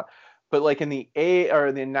card spot. But like in the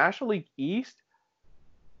the National League East,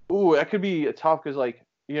 that could be tough because like,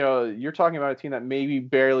 you're talking about a team that maybe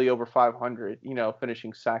barely over 500,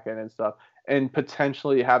 finishing second and stuff, and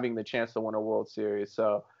potentially having the chance to win a World Series.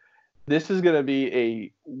 So this is going to be a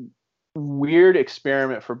weird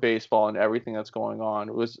experiment for baseball and everything that's going on.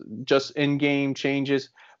 It was just in-game changes,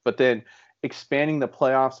 but then expanding the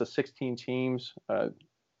playoffs to 16 teams. I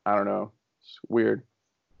don't know. It's weird.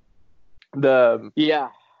 What was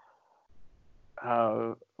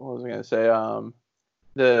I going to say?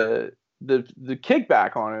 The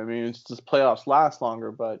kickback on it. I mean, it's just playoffs last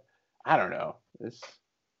longer, but I don't know. It's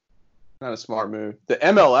not a smart move. The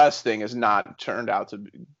MLS thing has not turned out to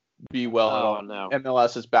be well at all. No.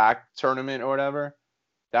 MLS is back tournament or whatever.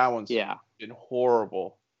 That one's been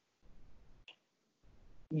horrible.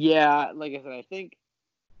 Yeah, like I said, I think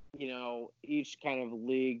each kind of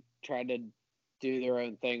league tried to do their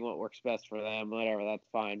own thing, what works best for them, whatever. That's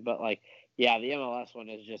fine. But like yeah, the MLS one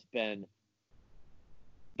has just been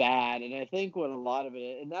bad. And I think what a lot of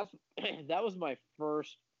it, and that was my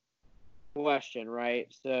first question, right?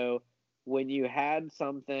 So when you had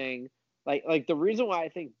something like the reason why I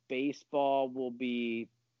think baseball will be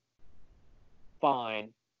fine,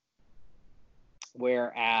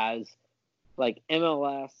 whereas like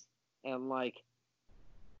MLS and like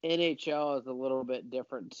NHL is a little bit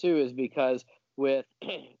different too, is because with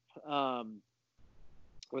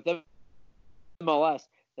with MLS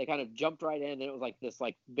they kind of jumped right in and it was like this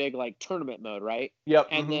like big like tournament mode, right? Yep.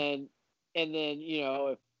 And then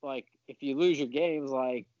if you lose your games,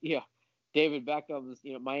 like David Beckham's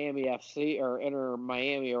Miami FC or Inter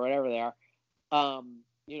Miami or whatever they are,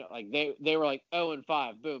 like they were like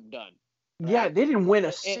 0-5, boom, done. Right? Yeah, they didn't win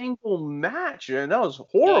a single match, and that was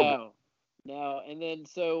horrible. No, and then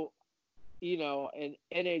so and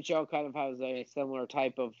NHL kind of has a similar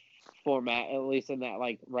type of format, at least in that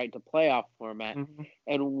like right to playoff format. Mm-hmm.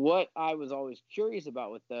 And what I was always curious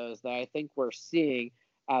about with those that I think we're seeing,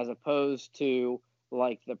 as opposed to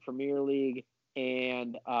like the Premier League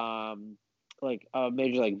and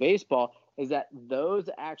Major League Baseball, is that those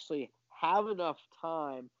actually have enough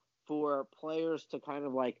time for players to kind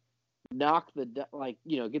of like knock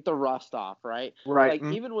get the rust off, right? Right.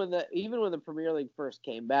 Like even when the Premier League first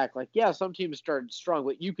came back, like some teams started strong,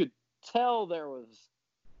 but you could tell there was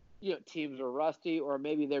teams were rusty, or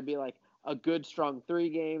maybe there'd be like a good strong 3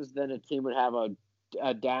 games, then a team would have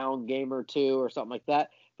a down game or 2 or something like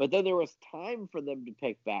that. But then there was time for them to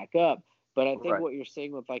pick back up. But I think what you're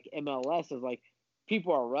seeing with like MLS is like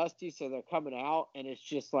people are rusty, so they're coming out, and it's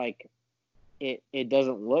just like it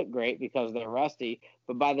doesn't look great because they're rusty.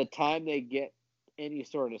 But by the time they get any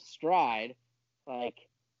sort of stride, like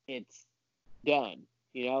it's done.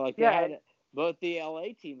 Like they had both the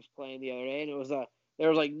LA teams playing the other day, and there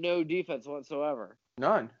was like no defense whatsoever.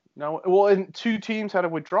 None. No. Well, and 2 teams had to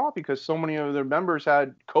withdraw because so many of their members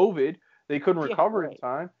had COVID. They couldn't recover in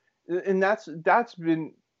time. And that's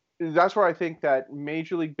where I think that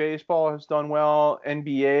Major League Baseball has done well,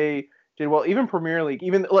 NBA did well, even Premier League,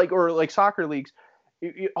 even like soccer leagues.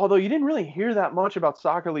 Although you didn't really hear that much about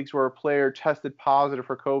soccer leagues where a player tested positive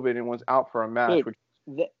for COVID and was out for a match.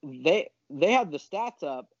 Dude, they had the stats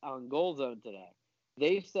up on Goal Zone today.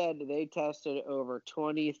 They said they tested over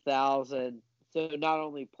 20,000. So not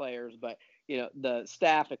only players, but the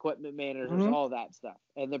staff, equipment managers, all that stuff,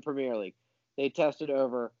 and the Premier League. They tested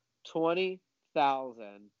over 20,000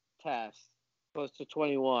 tests, close to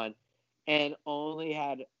 21, and only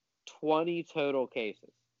had 20 total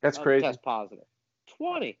cases. That's crazy. Test positive.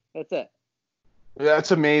 20. That's it.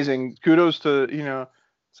 That's amazing. Kudos to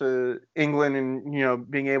to England and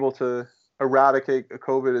being able to eradicate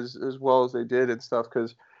COVID as well as they did and stuff.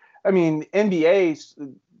 Because I mean,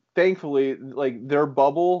 NBA, thankfully, like their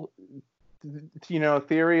bubble,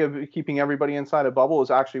 theory of keeping everybody inside a bubble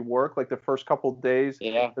has actually worked. Like the first couple of days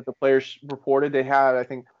that the players reported, they had, I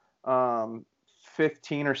think,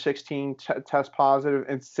 15 or 16 test positive,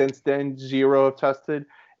 and since then 0 have tested.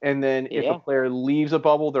 And then if a player leaves a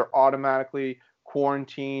bubble, they're automatically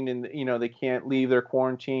quarantined, and they can't leave their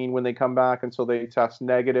quarantine when they come back until they test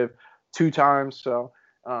negative 2 times. So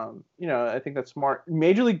I think that's smart.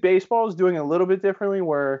 Major League Baseball is doing a little bit differently,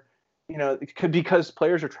 where because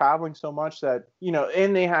players are traveling so much that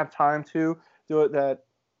and they have time to do it, that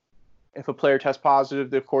if a player tests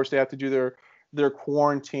positive, of course they have to do their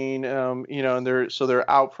quarantine, and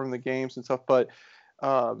they're out from the games and stuff. But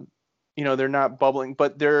they're not bubbling,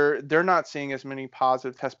 but they're not seeing as many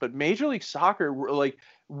positive tests. But Major League Soccer, like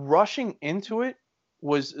rushing into it,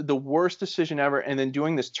 was the worst decision ever. And then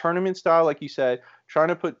doing this tournament style, like you said, trying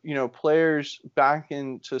to put players back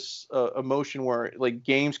into a motion where like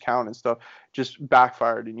games count and stuff, just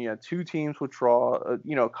backfired. And you had 2 teams withdraw,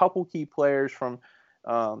 a couple key players from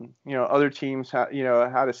other teams had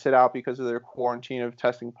to sit out because of their quarantine of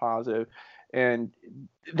testing positive. And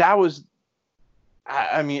that was,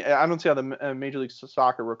 I mean, I don't see how the Major League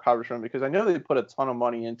Soccer recovers from it, because I know they put a ton of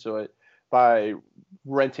money into it by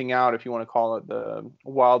renting out, if you want to call it, the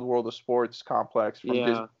Wild World of Sports complex from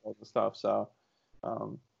Disney and stuff. So,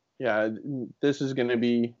 this is going to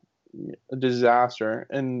be a disaster.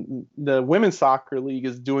 And the women's soccer league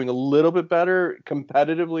is doing a little bit better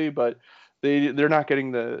competitively, but they're not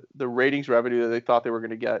getting the ratings revenue that they thought they were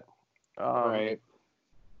going to get.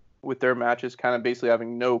 With their matches kind of basically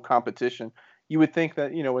having no competition. You would think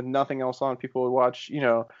that, with nothing else on, people would watch,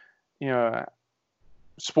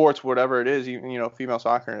 sports, whatever it is, female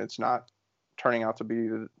soccer, and it's not turning out to be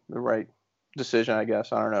the right decision, I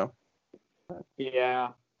guess. I don't know. Yeah.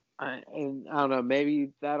 I don't know.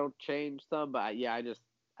 Maybe that'll change some, but I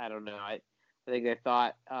don't know. I think they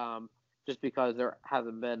thought, just because there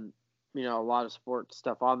hasn't been, a lot of sports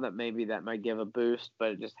stuff on that. Maybe that might give a boost, but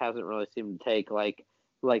it just hasn't really seemed to take like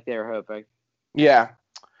they're hoping. Yeah.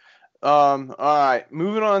 All right.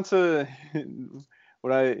 Moving on to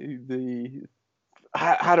I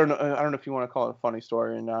don't know. I don't know if you want to call it a funny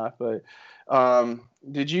story or not, but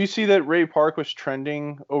did you see that Ray Park was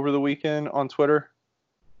trending over the weekend on Twitter?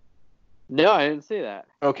 No, I didn't see that.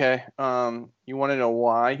 Okay. You want to know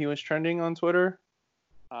why he was trending on Twitter?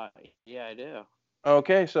 Yeah, I do.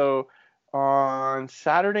 Okay, so on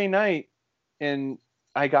Saturday night, and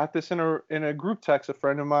I got this in a group text,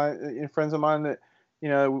 friends of mine that,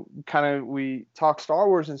 kind of we talk Star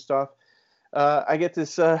Wars and stuff. I get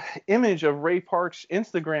this image of Ray Park's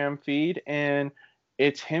Instagram feed, and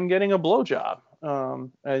it's him getting a blowjob,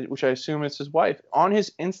 which I assume is his wife, on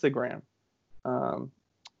his Instagram.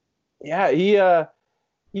 Yeah,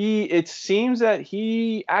 it seems that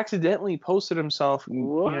he accidentally posted himself,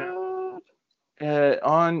 on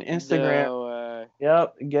Instagram. No,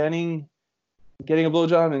 Yep, getting a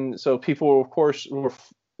blowjob, and so people, of course,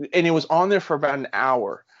 and it was on there for about an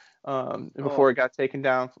hour before it got taken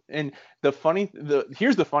down. And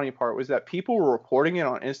here's the funny part was that people were reporting it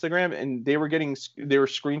on Instagram, and they were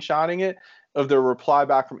screenshotting it of their reply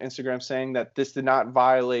back from Instagram saying that this did not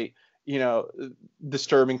violate,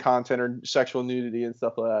 disturbing content or sexual nudity and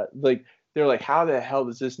stuff like that. Like, they're like, how the hell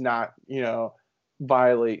does this not,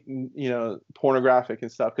 violate, pornographic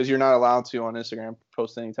and stuff? Because you're not allowed to on Instagram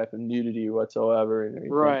post any type of nudity whatsoever.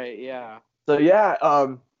 Right. Yeah. So yeah.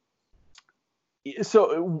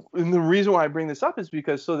 So and the reason why I bring this up is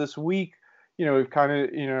because this week, we've kind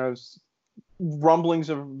of, rumblings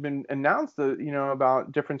have been announced that,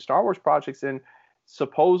 about different Star Wars projects, and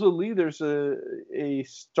supposedly there's a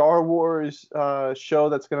Star Wars show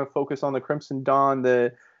that's going to focus on the Crimson Dawn,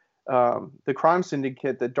 the crime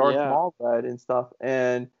syndicate that Darth Maul led and stuff,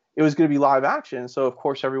 and it was going to be live action. So of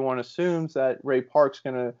course everyone assumes that Ray Park's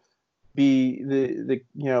going to be be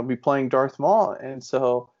playing Darth Maul, and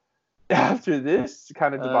so after this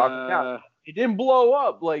kind of debacle, it didn't blow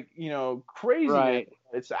up like crazy. Right.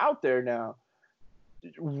 It's out there now.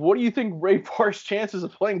 What do you think Ray Park's chances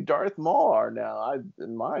of playing Darth Maul are now?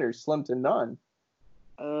 Mine are slim to none.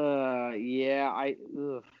 Yeah,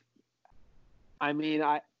 I mean,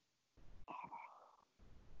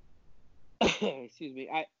 excuse me.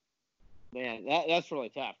 Man, that's really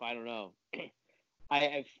tough. I don't know.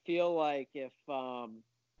 I feel like if I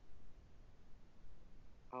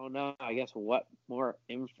don't know. I guess what more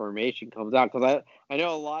information comes out, because I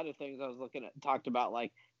know a lot of things I was looking at talked about,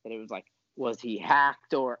 like that it was like, was he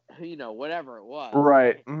hacked or whatever it was.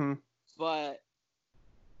 Right. Mm-hmm. But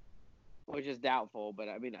which is doubtful. But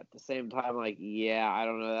I mean, at the same time, like, yeah, I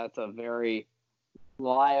don't know. That's a very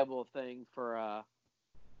liable thing for a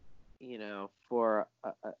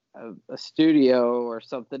studio or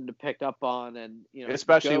something to pick up on, and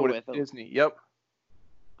especially go with Disney. Yep.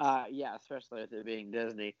 Yeah, especially with it being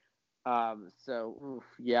Disney. So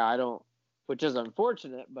yeah, I don't, which is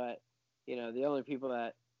unfortunate, but the only people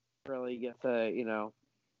that really get to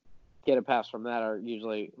get a pass from that are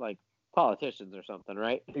usually like politicians or something,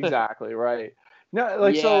 right? Exactly, right. No,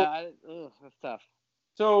 like, yeah, that's tough.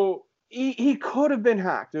 So he could have been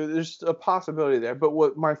hacked. There's a possibility there. But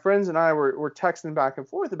what my friends and I were texting back and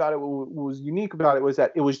forth about it, what was unique about it was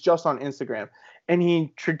that it was just on Instagram. And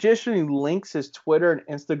he traditionally links his Twitter and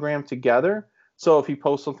Instagram together. So if he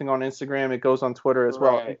posts something on Instagram, it goes on Twitter as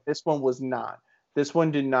well. And this one was not. This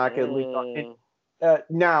one did not get leaked on.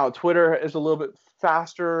 Now, Twitter is a little bit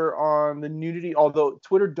faster on the nudity, although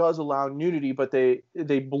Twitter does allow nudity, but they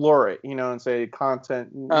blur it, and say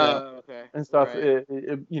content and stuff, right.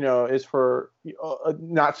 Is for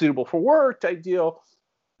not suitable for work type deal.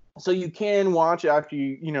 So you can watch after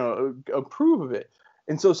you approve of it.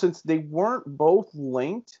 And so since they weren't both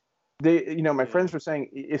linked, my friends were saying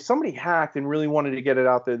if somebody hacked and really wanted to get it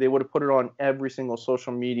out there, they would have put it on every single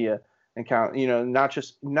social media account, not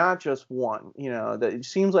just one, that it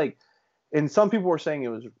seems like, and some people were saying it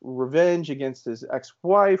was revenge against his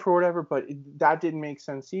ex-wife or whatever, but that didn't make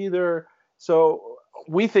sense either. So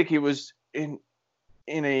we think it was in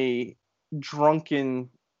a drunken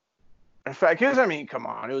effect, because I mean, come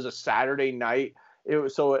on, it was a Saturday night. It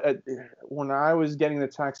was when I was getting the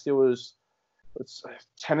text, it's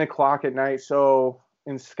 10 o'clock at night. So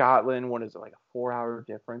in Scotland, what is it, like a 4-hour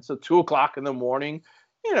difference? So 2 o'clock in the morning.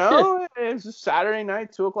 It's a Saturday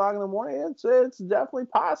night, 2 o'clock in the morning. It's definitely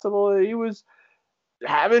possible he was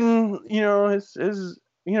having,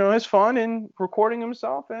 his fun and recording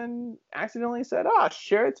himself and accidentally said,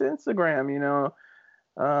 share it to Instagram,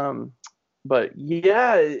 But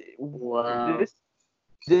yeah, wow.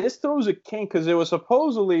 this throws a kink because it was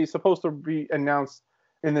supposed to be announced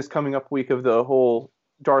in this coming up week of the whole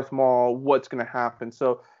Darth Maul, what's going to happen.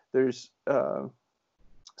 So there's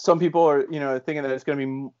some people are, thinking that it's going to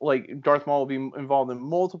be like Darth Maul will be involved in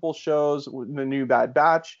multiple shows with the new Bad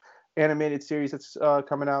Batch animated series that's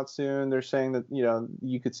coming out soon. They're saying that,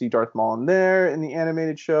 you could see Darth Maul in there in the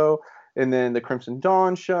animated show, and then the Crimson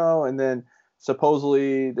Dawn show, and then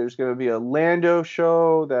supposedly there's going to be a Lando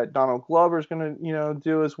show that Donald Glover is going to,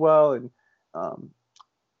 do as well.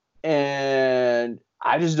 And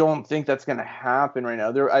I just don't think that's going to happen right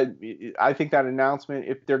now. I think that announcement,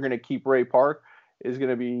 if they're going to keep Ray Park, is going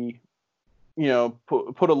to be,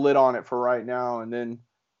 put a lid on it for right now, and then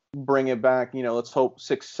bring it back. Let's hope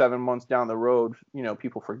 6-7 months down the road,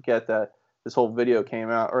 people forget that this whole video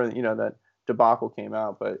came out, or that debacle came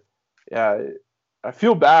out. But yeah, I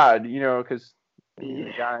feel bad, because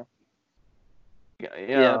the guy.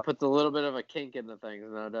 Yeah, it puts a little bit of a kink in the things,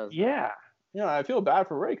 no, it does. Yeah. I feel bad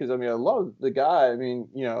for Ray because, I love the guy.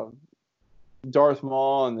 Darth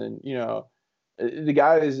Maul, and then, the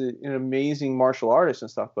guy is an amazing martial artist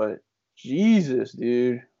and stuff, but Jesus,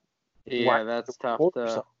 dude. Yeah, that's tough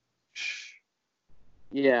to...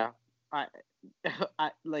 Yeah. I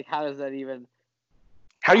like, how does that even...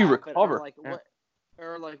 How do you recover? What?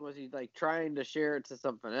 Or was he trying to share it to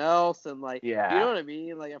something else? And yeah. You know what I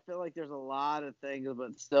mean? I feel like there's a lot of things,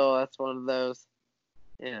 but still, that's one of those,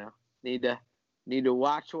 need to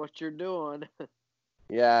watch what you're doing.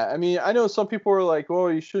 Yeah, I know some people are like, "Oh,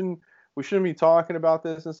 we shouldn't be talking about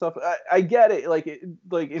this and stuff." I get it.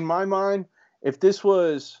 In my mind, if this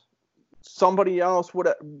was somebody else,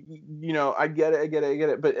 I get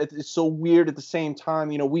it. But it's so weird at the same time.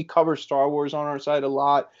 We cover Star Wars on our site a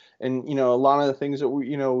lot, and a lot of the things that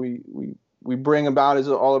we bring about is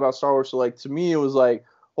all about Star Wars. So to me, it was like,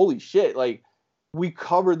 holy shit! We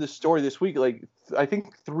covered the story this week, I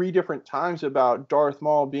think 3 different times about Darth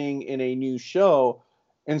Maul being in a new show.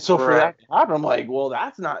 And so for that to happen, I'm like, well,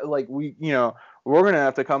 that's not we're going to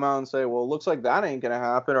have to come out and say, well, it looks like that ain't going to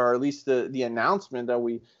happen. Or at least the announcement that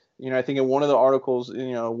we, I think in one of the articles,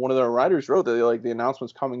 one of the writers wrote that the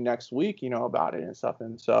announcement's coming next week, about it and stuff.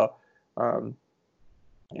 And so,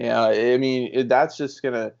 yeah, that's just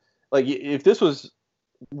going to, if this was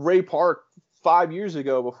Ray Park 5 years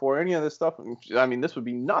ago before any of this stuff, this would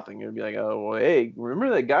be nothing. It would be like, oh, well, hey,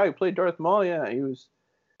 remember that guy who played Darth Maul? Yeah, he was.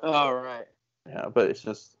 Oh, right. Yeah, but it's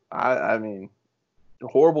just,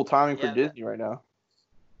 horrible timing for Disney right now.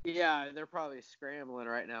 Yeah, they're probably scrambling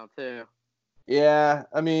right now, too. Yeah,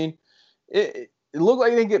 it looked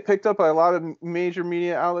like it didn't get picked up by a lot of major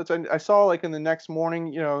media outlets. I saw, in the next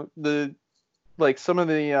morning, some of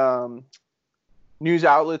the news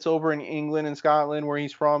outlets over in England and Scotland where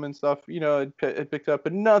he's from and stuff, it picked up,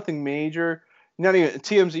 but nothing major. Not even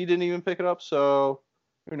TMZ didn't even pick it up, so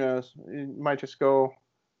who knows? It might just go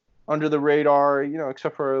under the radar,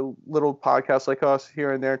 except for a little podcast like us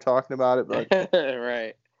here and there talking about it. But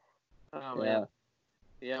right. Oh man.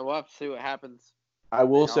 Yeah, we'll have to see what happens. I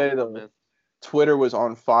will say though, Twitter was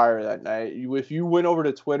on fire that night. If you went over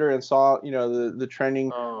to Twitter and saw, the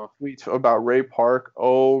trending tweets about Ray Park,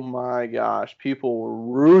 oh my gosh, people were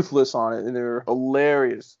ruthless on it, and they were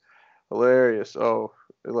hilarious. Oh,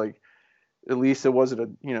 at least it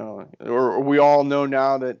wasn't or we all know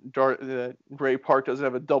now that Ray Park doesn't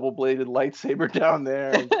have a double-bladed lightsaber down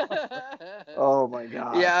there. Oh my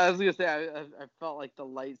god. Yeah, I was gonna say I felt like the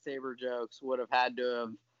lightsaber jokes would have had to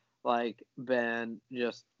have been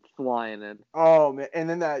just flying in. Oh man, and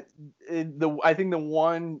then I think the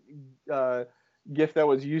one gif that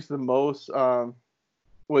was used the most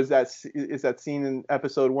was that scene in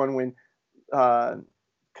episode 1 when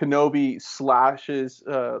Kenobi slashes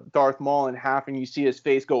Darth Maul in half, and you see his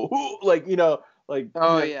face go,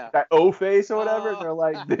 that O face or whatever. And they're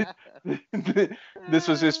like, this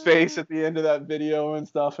was his face at the end of that video and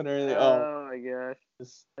stuff and everything. Oh my gosh,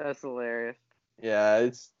 that's hilarious. Yeah,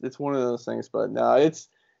 it's one of those things, but no,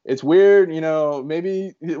 it's weird.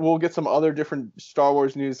 Maybe we'll get some other different Star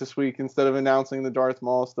Wars news this week. Instead of announcing the Darth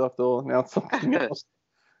Maul stuff, they'll announce something else.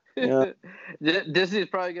 Yeah. Disney's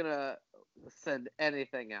probably gonna send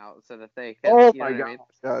anything out so that they can. Oh my god!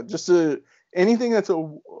 Yeah, just anything that's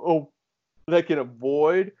that can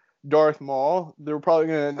avoid Darth Maul. They're probably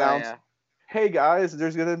gonna announce, hey guys,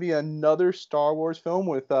 there's gonna be another Star Wars film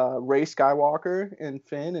with Rey Skywalker and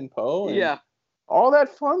Finn and Poe. And all that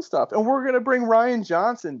fun stuff, and we're gonna bring Rian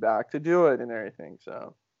Johnson back to do it and everything.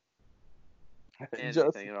 So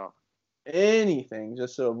anything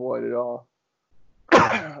just to avoid it all. All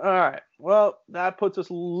right. Well, that puts us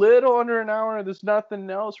a little under an hour. There's nothing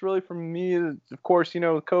else really from me. Of course, with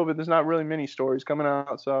COVID, there's not really many stories coming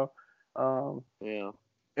out. So, yeah.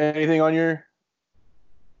 Anything on your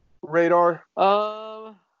radar?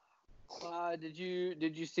 Did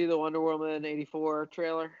you see the Wonder Woman 84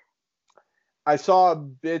 trailer? I saw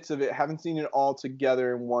bits of it. Haven't seen it all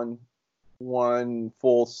together in one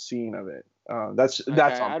full scene of it. That's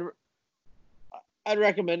okay. I'd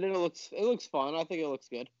recommend it. It looks fun. I think it looks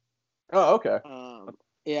good. Oh, okay.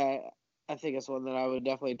 Yeah, I think it's one that I would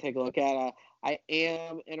definitely take a look at. I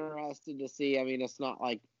am interested to see. I mean, it's not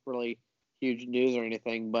like really huge news or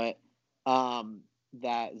anything, but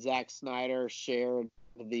that Zack Snyder shared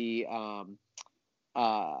the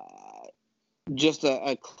just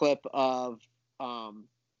a clip of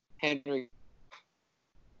Henry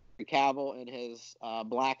Cavill in his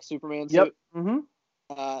black Superman suit. Yep.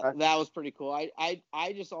 Mm-hmm. That was pretty cool. I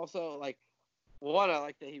just also like, one, I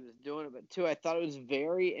like that he was doing it, but two, I thought it was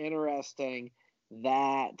very interesting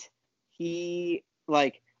that he,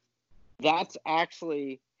 like, that's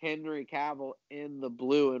actually Henry Cavill in the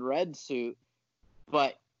blue and red suit,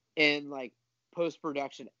 but in, like,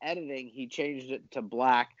 post-production editing, he changed it to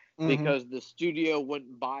black because the studio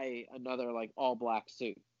wouldn't buy another, like, all-black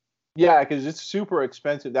suit. Yeah, because it's super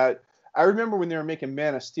expensive. That I remember when they were making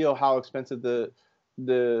Man of Steel, how expensive the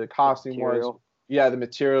costume was. Yeah, the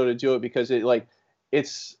material to do it, because it's like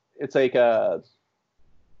it's a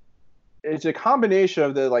combination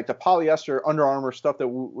of the polyester Under Armour stuff that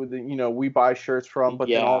we buy shirts from, but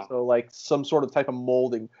then also like some sort of type of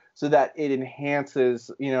molding so that it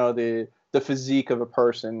enhances the physique of a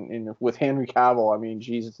person. And with Henry Cavill, I mean,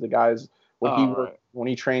 Jesus, the guy's when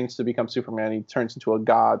he trains to become Superman, he turns into a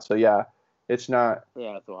god. So yeah, it's not.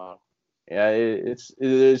 Yeah, it's wild. Yeah,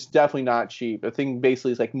 it's definitely not cheap. The thing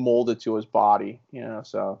basically is like molded to his body,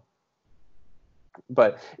 so.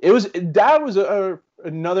 But that was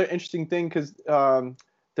another interesting thing, because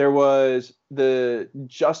there was the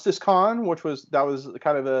Justice Con, which was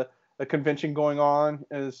kind of a convention going on,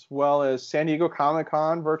 as well as San Diego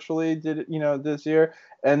Comic-Con virtually did this year,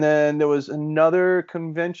 and then there was another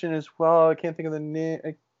convention as well. I can't think of the name,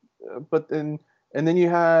 but then you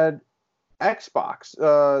had Xbox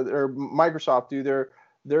or Microsoft do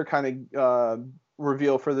their kind of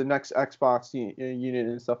reveal for the next Xbox unit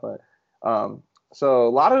and stuff like that. So a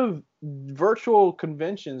lot of virtual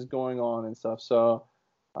conventions going on and stuff. So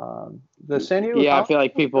the San Diego I feel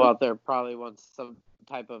like people out there probably want some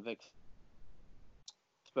type of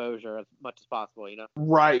exposure as much as possible,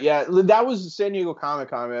 Right, yeah. That was San Diego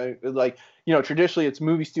Comic-Con. Like, traditionally it's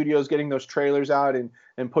movie studios getting those trailers out and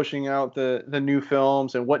pushing out the new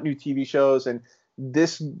films and what new TV shows. And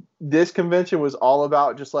this convention was all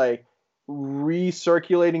about just like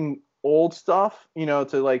recirculating old stuff,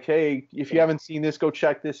 to like, hey, if you haven't seen this, go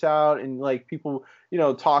check this out. And like people,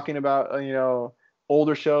 talking about,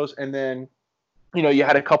 older shows. And then, you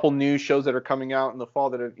had a couple new shows that are coming out in the fall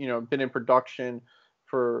that have, been in production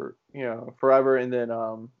for, forever. And then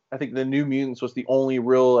I think the New Mutants was the only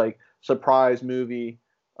real like surprise movie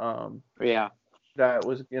that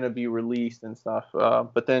was going to be released and stuff.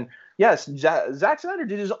 But then, yes, Zack Snyder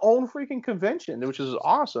did his own freaking convention, which is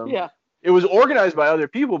awesome. Yeah. It was organized by other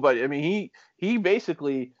people, but I mean, he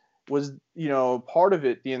basically was, part of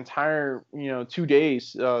it the entire, 2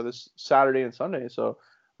 days, this Saturday and Sunday. So,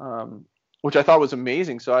 which I thought was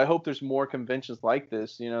amazing. So I hope there's more conventions like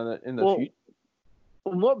this, in the future.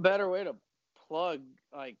 What better way to plug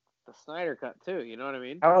like the Snyder Cut too? You know what I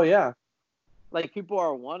mean? Oh yeah. Like people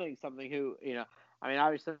are wanting something who, I mean,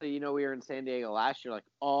 obviously, we were in San Diego last year. Like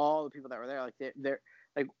all the people that were there, like they're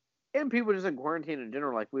like, and people just in quarantine in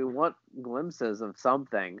general, like we want glimpses of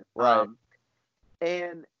something. Right.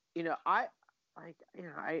 And I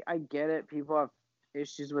get it. People have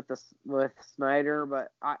issues with Snyder,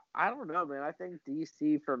 but I don't know, man. I think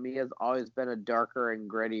DC for me has always been a darker and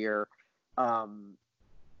grittier,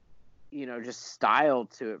 just style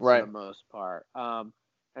to it for the most part. And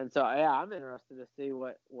so I'm interested to see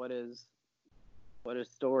what his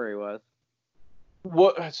story was.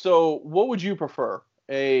 What would you prefer?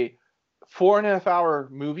 A 4.5 hour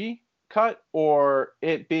movie cut, or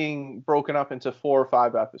it being broken up into 4 or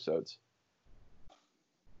 5 episodes?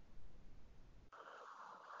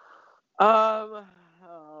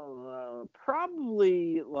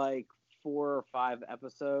 Probably like 4 or 5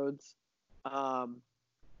 episodes.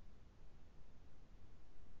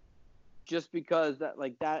 Just because that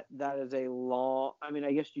is a long. I mean,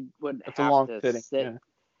 I guess you wouldn't have to sit.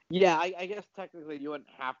 Yeah, I guess technically you wouldn't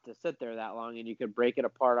have to sit there that long, and you could break it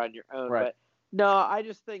apart on your own. Right. But no, I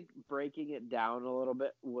just think breaking it down a little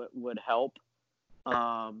bit would help.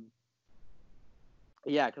 Yeah,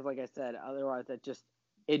 because like I said, otherwise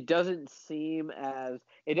it doesn't seem as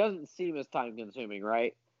time consuming,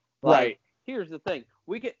 right? Right. Here's the thing: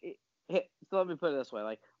 we could So let me put it this way: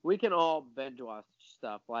 like we can all binge watch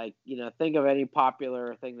stuff. Like think of any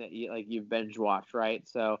popular thing that you've binge watched, right?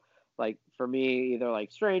 So like for me, either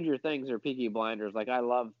like Stranger Things or Peaky Blinders. Like I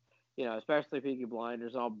love, especially Peaky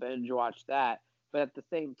Blinders. I'll binge watch that. But at the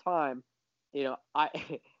same time,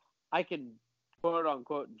 I I can quote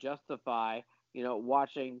unquote justify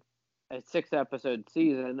watching a 6-episode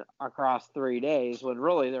season across 3 days when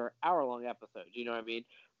really they're hour-long episodes. You know what I mean?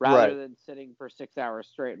 Rather than sitting for 6 hours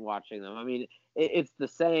straight and watching them. I mean, it's the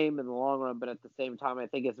same in the long run, but at the same time, I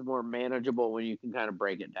think it's more manageable when you can kind of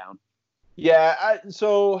break it down. Yeah,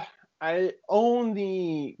 so I own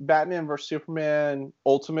the Batman vs Superman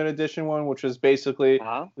Ultimate Edition one, which is basically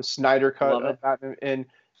the Snyder cut of Batman, and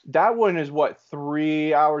that one is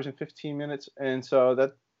 3 hours and 15 minutes, and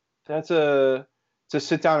so that's to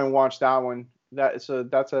sit down and watch that one. That's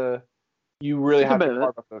a you really have to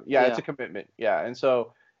carve up. Yeah, it's a commitment. Yeah, and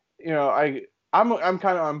so I'm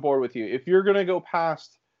kind of on board with you. If you're gonna go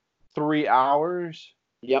past 3 hours,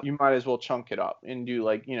 you might as well chunk it up and do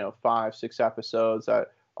 5-6 episodes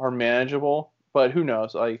that are manageable. But who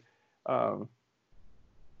knows? It'll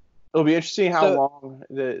be interesting how long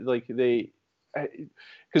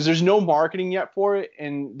because there's no marketing yet for it,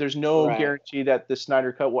 and there's no guarantee that the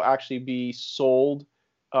Snyder Cut will actually be sold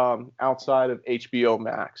outside of HBO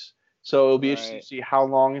Max. So it'll be interesting to see how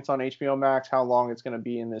long it's on HBO Max, how long it's going to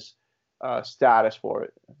be in this status for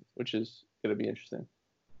it, which is going to be interesting.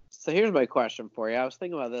 So here's my question for you. I was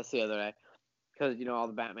thinking about this the other day because, all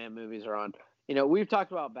the Batman movies are on. We've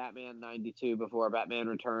talked about Batman 92 before, Batman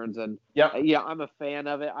Returns, and I'm a fan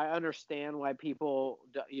of it. I understand why people,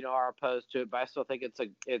 are opposed to it, but I still think it's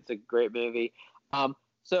a great movie.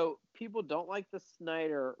 So people don't like the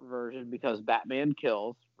Snyder version because Batman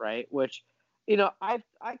kills, right? Which, I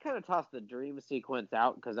kind of tossed the dream sequence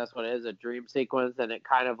out because that's what it is, a dream sequence, and it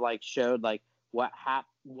kind of showed what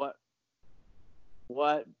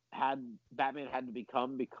Batman had to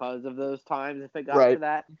become because of those times if it got to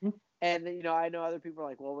that. Mm-hmm. And I know other people are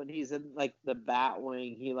like, well, when he's in the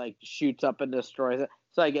Batwing, he shoots up and destroys it.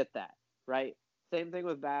 So I get that, right? Same thing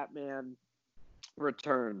with Batman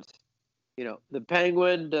Returns. The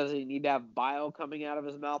Penguin, does he need to have bile coming out of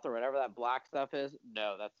his mouth or whatever that black stuff is?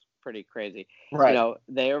 No, that's pretty crazy. Right.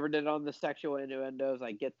 They overdid on the sexual innuendos.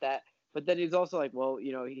 I get that. But then he's also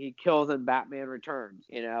he kills in Batman Returns,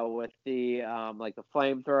 with the the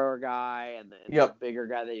flamethrower guy and the bigger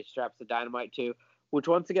guy that he straps the dynamite to, which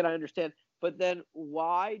once again I understand. But then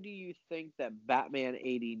why do you think that Batman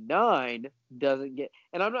 89 doesn't get?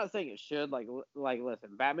 And I'm not saying it should.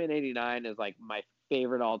 Listen, Batman 89 is my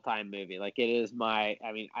favorite all-time movie. It is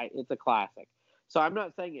it's a classic. So I'm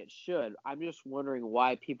not saying it should. I'm just wondering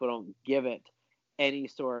why people don't give it any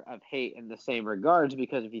sort of hate in the same regards,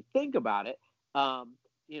 because if you think about it, when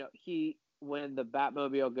the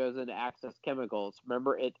Batmobile goes into Access Chemicals,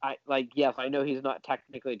 remember yes, I know he's not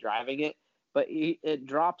technically driving it, but it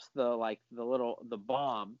drops the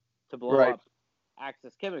bomb to blow up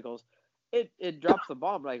Access Chemicals. It drops the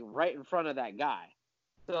bomb right in front of that guy,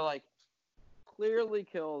 so clearly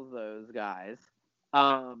kills those guys.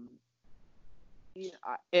 And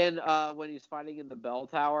when he's fighting in the bell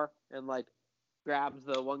tower and grabs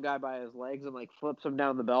the one guy by his legs and flips him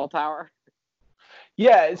down the bell tower.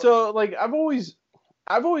 Yeah, so I've always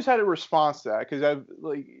had a response to that because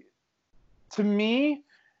to me,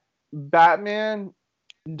 Batman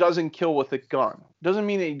doesn't kill with a gun. Doesn't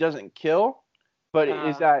mean that he doesn't kill, but it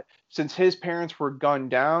is that since his parents were gunned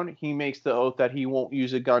down, he makes the oath that he won't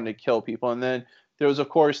use a gun to kill people. And then there was, of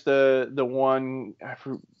course, the one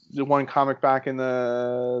comic back in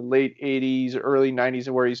the late 80s, early 90s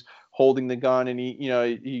where he's holding the gun and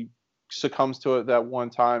he succumbs to it that one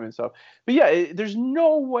time and stuff. But yeah, there's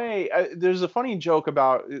no way. There's a funny joke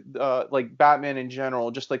about Batman in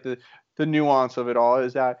general, just the nuance of it all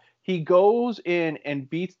is that he goes in and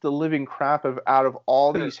beats the living crap out of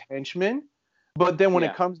all these henchmen. But then when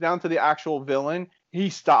it comes down to the actual villain, he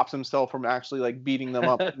stops himself from actually beating them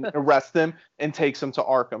up and arrests them and takes them to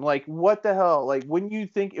Arkham. What the hell? Wouldn't you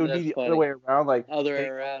think it would be the other way around? Other way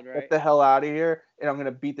around, right? Get the hell out of here, and I'm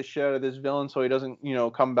gonna beat the shit out of this villain so he doesn't,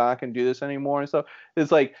 come back and do this anymore and stuff.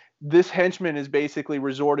 It's this henchman is basically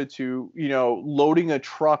resorted to, loading a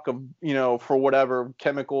truck of, for whatever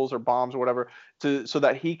chemicals or bombs or whatever, so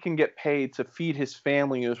that he can get paid to feed his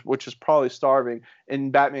family, which is probably starving.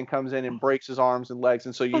 And Batman comes in and breaks his arms and legs,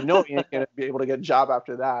 and so he ain't gonna be able to get a job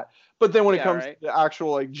after that. But then when it comes to the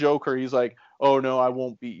actual Joker, he's oh no, I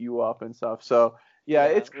won't beat you up and stuff. So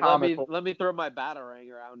it's comical. Let me throw my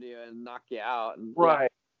batarang around you and knock you out. And,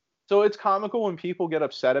 right. So it's comical when people get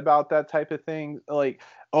upset about that type of thing, like,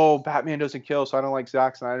 oh, Batman doesn't kill, so I don't like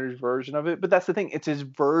Zack Snyder's version of it. But that's the thing; it's his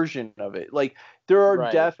version of it. Like, there are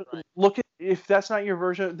Right. definitely look at, if that's not your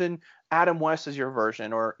version, then Adam West is your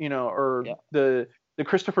version, or or Yeah. the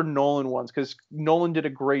Christopher Nolan ones, because Nolan did a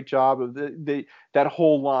great job of that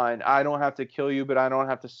whole line. I don't have to kill you, but I don't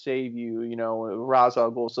have to save you. Ra's al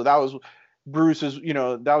Ghul. So that was Bruce's,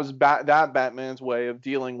 that was that Batman's way of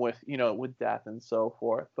dealing with, with death and so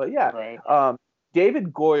forth. But yeah, Right.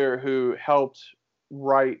 David Goyer, who helped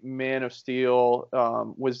write Man of Steel,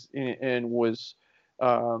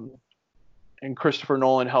 and Christopher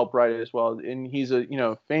Nolan helped write it as well. And he's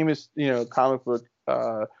a, famous, comic book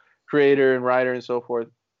creator and writer and so forth.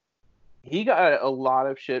 He got a lot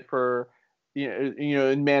of shit for,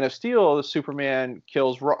 in Man of Steel, the Superman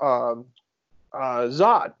kills Zod,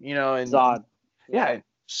 and Zod. yeah, and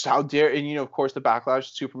how dare, and of course the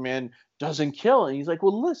backlash, Superman doesn't kill, and he's like,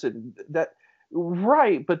 well, listen, that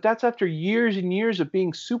right, but that's after years and years of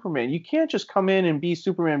being Superman. You can't just come in and be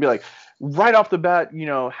Superman and be like, right off the bat,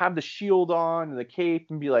 have the shield on and the cape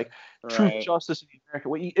and be like, truth, justice, in the American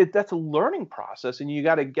way. That's a learning process, and you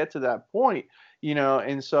got to get to that point,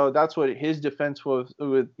 and so that's what his defense was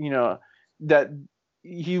with, that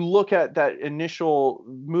you look at that initial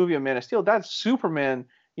movie of Man of Steel, that's Superman,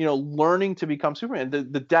 learning to become Superman, the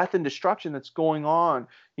death and destruction that's going on,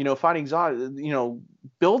 fighting Zod,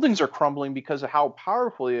 buildings are crumbling because of how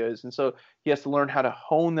powerful he is. And so he has to learn how to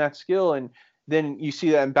hone that skill. And then you see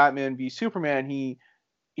that in Batman v Superman, he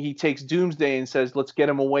takes Doomsday and says, let's get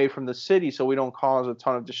him away from the city so we don't cause a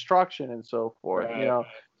ton of destruction and so forth. Right. So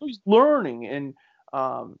he's learning.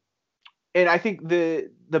 And I think the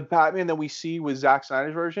Batman that we see with Zack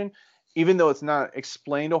Snyder's version, even though it's not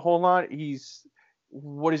explained a whole lot,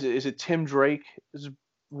 what is it? Is it Tim Drake?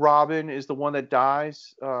 Robin is the one that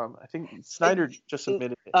dies. I think Snyder just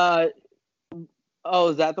admitted it.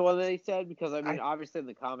 Is that the one that he said? Because I mean, obviously in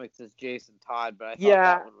the comics it's Jason Todd, but I thought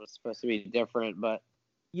that one was supposed to be different. But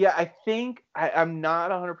yeah, I think I'm not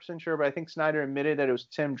 100% sure, but I think Snyder admitted that it was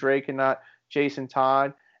Tim Drake and not Jason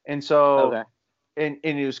Todd. And so, and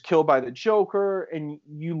he was killed by the Joker. And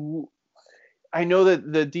I know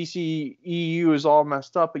that the DC EU is all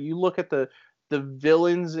messed up, but you look at the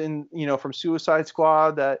villains in, from Suicide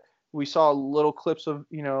Squad that we saw little clips of,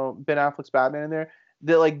 Ben Affleck's Batman in there.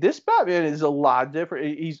 That, like, this Batman is a lot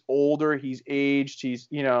different. He's older, he's aged, he's,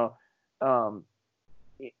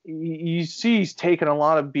 you see he's taken a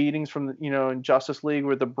lot of beatings from, in Justice League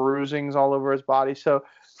with the bruisings all over his body. So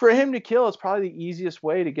for him to kill, it's probably the easiest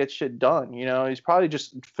way to get shit done. He's probably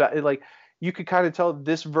just like, you could kind of tell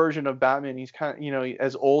this version of Batman, he's kind of,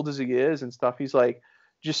 as old as he is and stuff, he's like,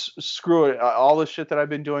 just screw it. All the shit that I've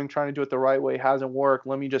been doing, trying to do it the right way, hasn't worked.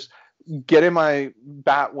 Let me just get in my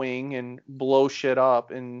Batwing and blow shit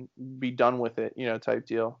up and be done with it, type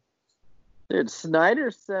deal. Dude,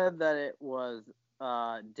 Snyder said that it was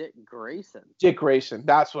Dick Grayson. Dick Grayson,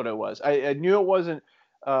 that's what it was. I knew it wasn't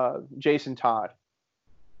Jason Todd.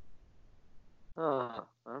 Oh,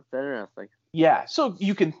 that's interesting. Yeah, so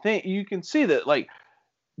you can see that, like,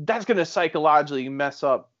 that's going to psychologically mess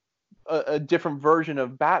up a different version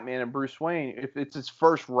of Batman and Bruce Wayne if it's his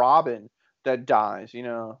first Robin that dies,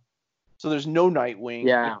 So there's no Nightwing.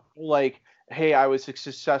 Yeah. Like, hey, I was a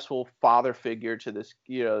successful father figure to this,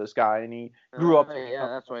 this guy, and he grew up. Yeah,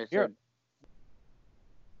 that's what I said.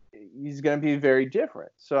 He's going to be very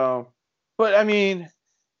different. So, but I mean,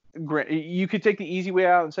 you could take the easy way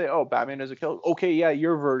out and say, oh, Batman doesn't kill. Okay, yeah,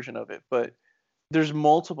 your version of it, but there's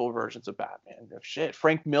multiple versions of Batman. Shit,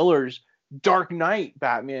 Frank Miller's Dark Knight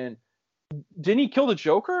Batman. Didn't he kill the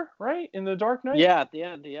Joker, right, in the Dark Knight? Yeah, at the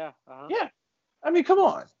end, yeah. Uh-huh. Yeah. I mean, come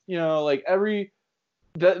on. Like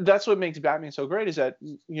that's what makes Batman so great is that,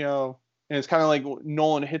 and it's kind of like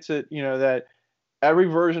Nolan hits it, that every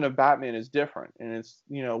version of Batman is different. And it's,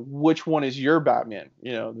 which one is your Batman?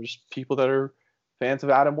 There's people that are fans of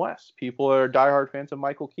Adam West. People that are diehard fans of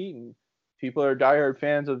Michael Keaton. People that are diehard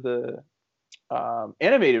fans of the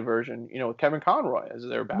animated version, with Kevin Conroy as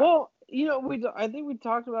their Batman. Well, I think we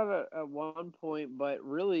talked about it at one point, but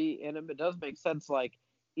really, and it does make sense, like,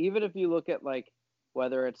 even if you look at, like,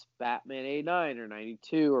 whether it's Batman 89 or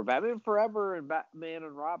 92 or Batman Forever and Batman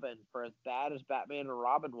and Robin, for as bad as Batman and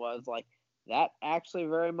Robin was, like, that actually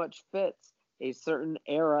very much fits a certain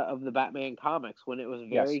era of the Batman comics when it was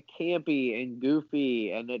very campy and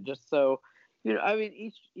goofy, and it just so, I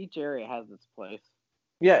mean, each area has its place.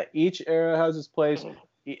 Yeah, each era has its place.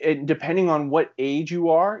 And depending on what age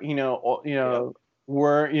you are,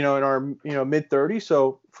 we're, in our, mid 30s.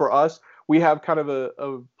 So for us, we have kind of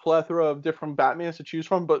a plethora of different Batmans to choose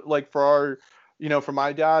from. But like for our, for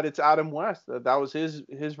my dad, it's Adam West. That was his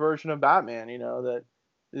version of Batman. That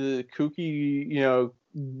the kooky,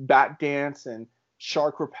 bat dance and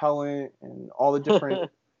shark repellent and all the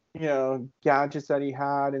different, gadgets that he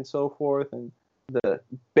had and so forth, and the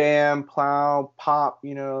bam, plow, pop,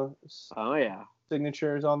 Oh yeah,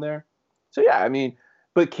 signatures on there. So yeah, I mean,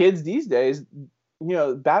 but kids these days,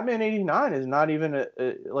 Batman '89 is not even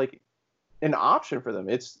like an option for them.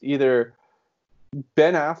 It's either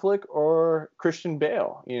Ben Affleck or Christian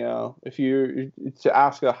Bale. If you to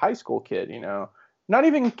ask a high school kid, not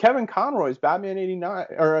even Kevin Conroy's Batman '89,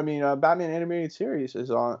 or I mean, Batman animated series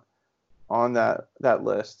is on that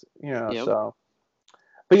list. Yep. So.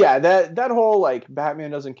 But yeah, that whole like Batman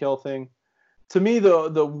doesn't kill thing, to me,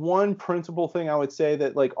 the one principal thing I would say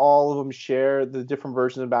that like all of them share, the different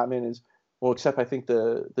versions of Batman, is, well, except I think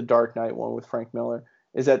the Dark Knight one with Frank Miller,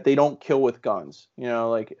 is that they don't kill with guns.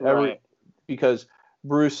 Right. Because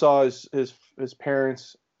Bruce saw his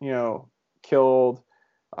parents, killed,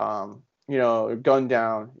 gunned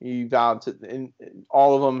down. He vowed to, and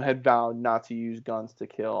all of them had vowed not to use guns to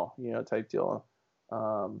kill, type deal.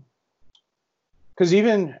 Because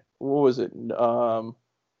even, what was it?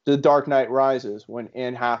 The Dark Knight Rises, when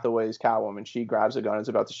Anne Hathaway's Catwoman, she grabs a gun and is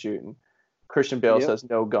about to shoot, and Christian Bale says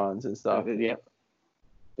no guns and stuff. Yep.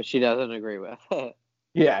 But she doesn't agree with.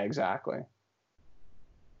 Yeah, exactly.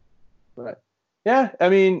 But yeah, I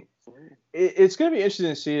mean, it's going to be interesting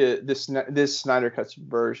to see this Snyder Cut's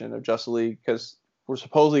version of Justice League, because we're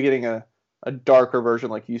supposedly getting a darker version,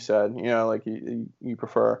 like you said, like you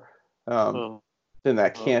prefer, than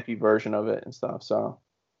that campy version of it and stuff. So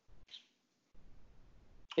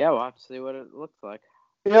yeah, we'll have to see what it looks like.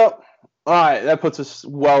 Yep. All right, that puts us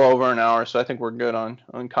well over an hour, so I think we're good on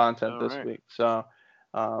content this week. So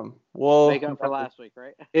we'll make up for last week,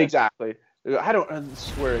 right? Exactly. I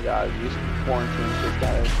swear to God, this quarantine just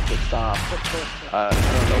gotta stop. I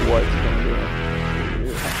don't know what it's gonna do.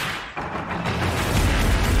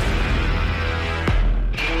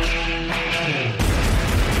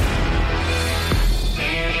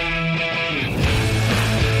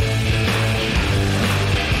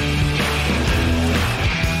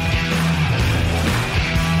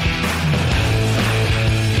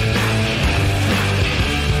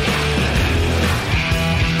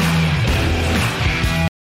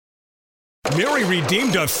 Mary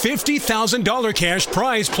redeemed a $50,000 cash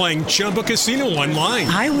prize playing Chumba Casino online.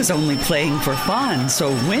 I was only playing for fun, so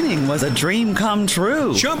winning was a dream come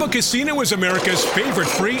true. Chumba Casino is America's favorite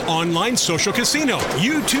free online social casino.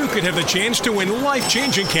 You too could have the chance to win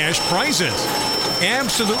life-changing cash prizes.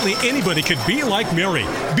 Absolutely anybody could be like Mary.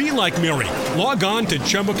 Be like Mary. Log on to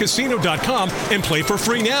ChumbaCasino.com and play for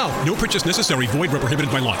free now. No purchase necessary. Void where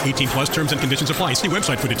prohibited by law. 18+ terms and conditions apply. See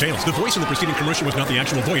website for details. The voice in the preceding commercial was not the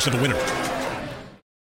actual voice of the winner.